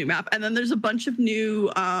thing's the new map, and then there's a bunch of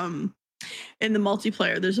new in the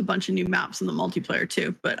multiplayer. There's a bunch of new maps in the multiplayer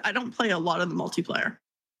too, but I don't play a lot of the multiplayer.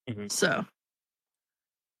 Mm-hmm. So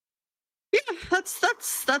yeah, that's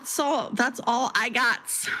all I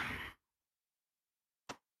got.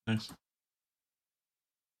 Nice.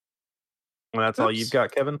 Well, that's all you've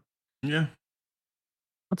got, Kevin? Yeah.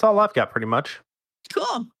 That's all I've got pretty much.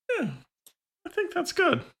 Cool. Yeah. I think that's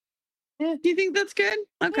good. Yeah. Do you think that's good?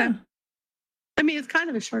 Okay. Yeah. I mean, it's kind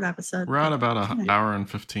of a short episode. We're at about an hour and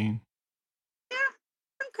 15.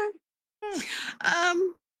 Okay.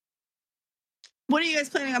 What are you guys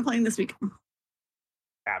planning on playing this week?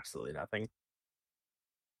 Absolutely nothing.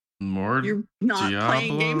 More You're not Diablo?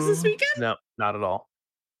 Playing games this weekend? No, not at all.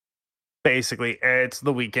 Basically, it's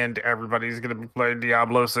the weekend. Everybody's going to be playing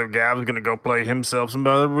Diablo, so Gab's going to go play himself some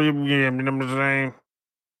other game. You know what I'm saying?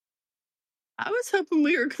 I was hoping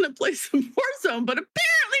we were going to play some Warzone, but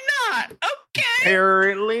apparently not. Okay.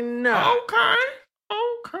 Apparently not. Okay.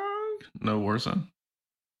 No Warzone.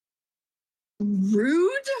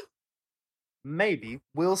 Rude? Maybe.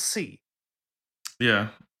 We'll see. Yeah.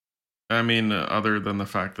 I mean, other than the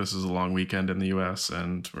fact this is a long weekend in the US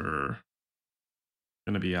and we're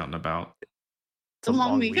going to be out and about. It's a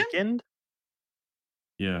long weekend?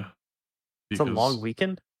 Yeah. It's a long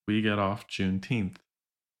weekend? We get off Juneteenth.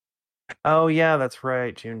 Oh, yeah, that's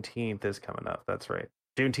right. Juneteenth is coming up. That's right.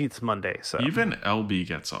 Juneteenth's Monday. So even LB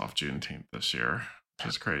gets off Juneteenth this year, which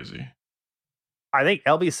is crazy. I think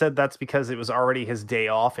LB said that's because it was already his day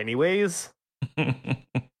off anyways.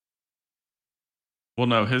 Well,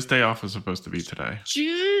 no, his day off is supposed to be today.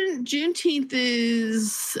 Juneteenth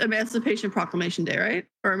is Emancipation Proclamation Day, right?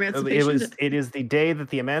 Or Emancipation It is the day that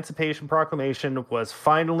the Emancipation Proclamation was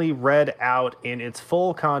finally read out in its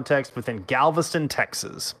full context within Galveston,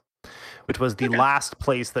 Texas, which was the last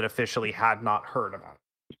place that officially had not heard about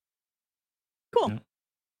it. Cool.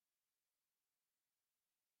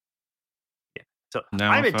 Yeah. So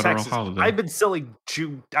now I'm in Texas. Holiday. I've been celebrating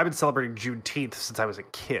Juneteenth since I was a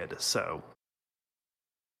kid. So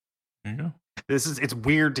there you go. It's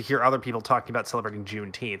weird to hear other people talking about celebrating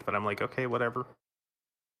Juneteenth, but I'm like, okay, whatever.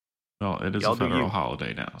 Well, it is a federal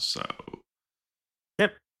holiday now, so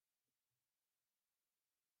yep.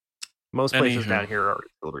 Most places down here are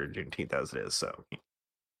celebrating Juneteenth as it is. So,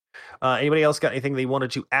 anybody else got anything they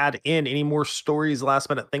wanted to add in? Any more stories, last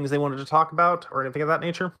minute things they wanted to talk about, or anything of that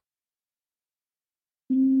nature?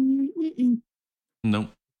 Nope.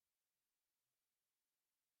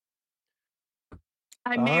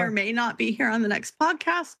 I may or may not be here on the next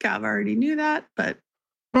podcast. Gav already knew that, but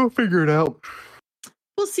we'll figure it out.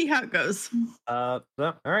 We'll see how it goes. All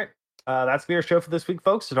right. That's our show for this week,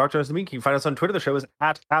 folks. To talk to us this week, you can find us on Twitter. The show is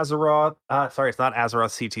at Azeroth. Sorry, it's not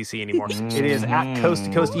Azeroth CTC anymore. It is at Coast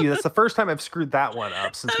to Coast EU. That's the first time I've screwed that one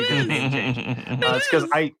up since we did the name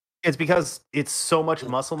change. It's because it's so much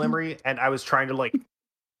muscle memory, and I was trying to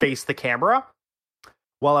face the camera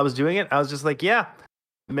while I was doing it, I was just like, yeah,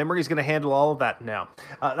 memory's going to handle all of that now.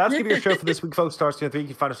 That's going to be your show for this week, folks. Stars 3. You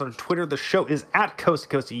can find us on Twitter. The show is at Coast to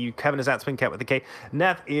Coast EU. Kevin is at SpinCat with a K.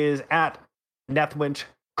 Neth is at Nethwinch.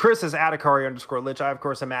 Chris is at Akari_Lich. I, of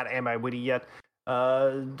course, am at Am I Witty Yet?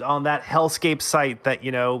 On that hellscape site that,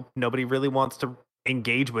 nobody really wants to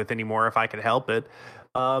engage with anymore if I could help it.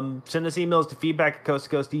 Send us emails to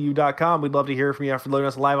feedback@coasttocoasteu.com. We'd love to hear from you after loading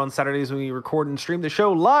us live on Saturdays when we record and stream the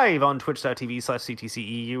show live on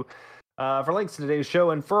twitch.tv/CTCEU. For links to today's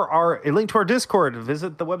show and for a link to our Discord,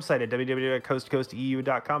 visit the website at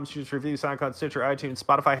www.coasttocoasteu.com. Choose review, SoundCloud, Stitcher, iTunes,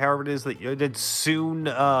 Spotify, however it is that you did soon.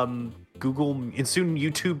 Google and soon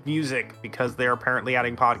YouTube Music, because they're apparently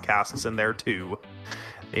adding podcasts in there too.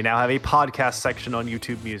 They now have a podcast section on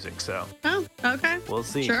YouTube Music, so okay, we'll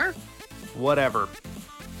see. Sure, whatever.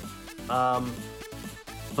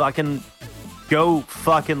 Fucking go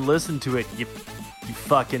fucking listen to it, you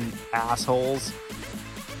fucking assholes.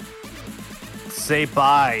 Say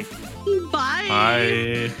bye. Bye.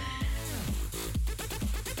 Bye.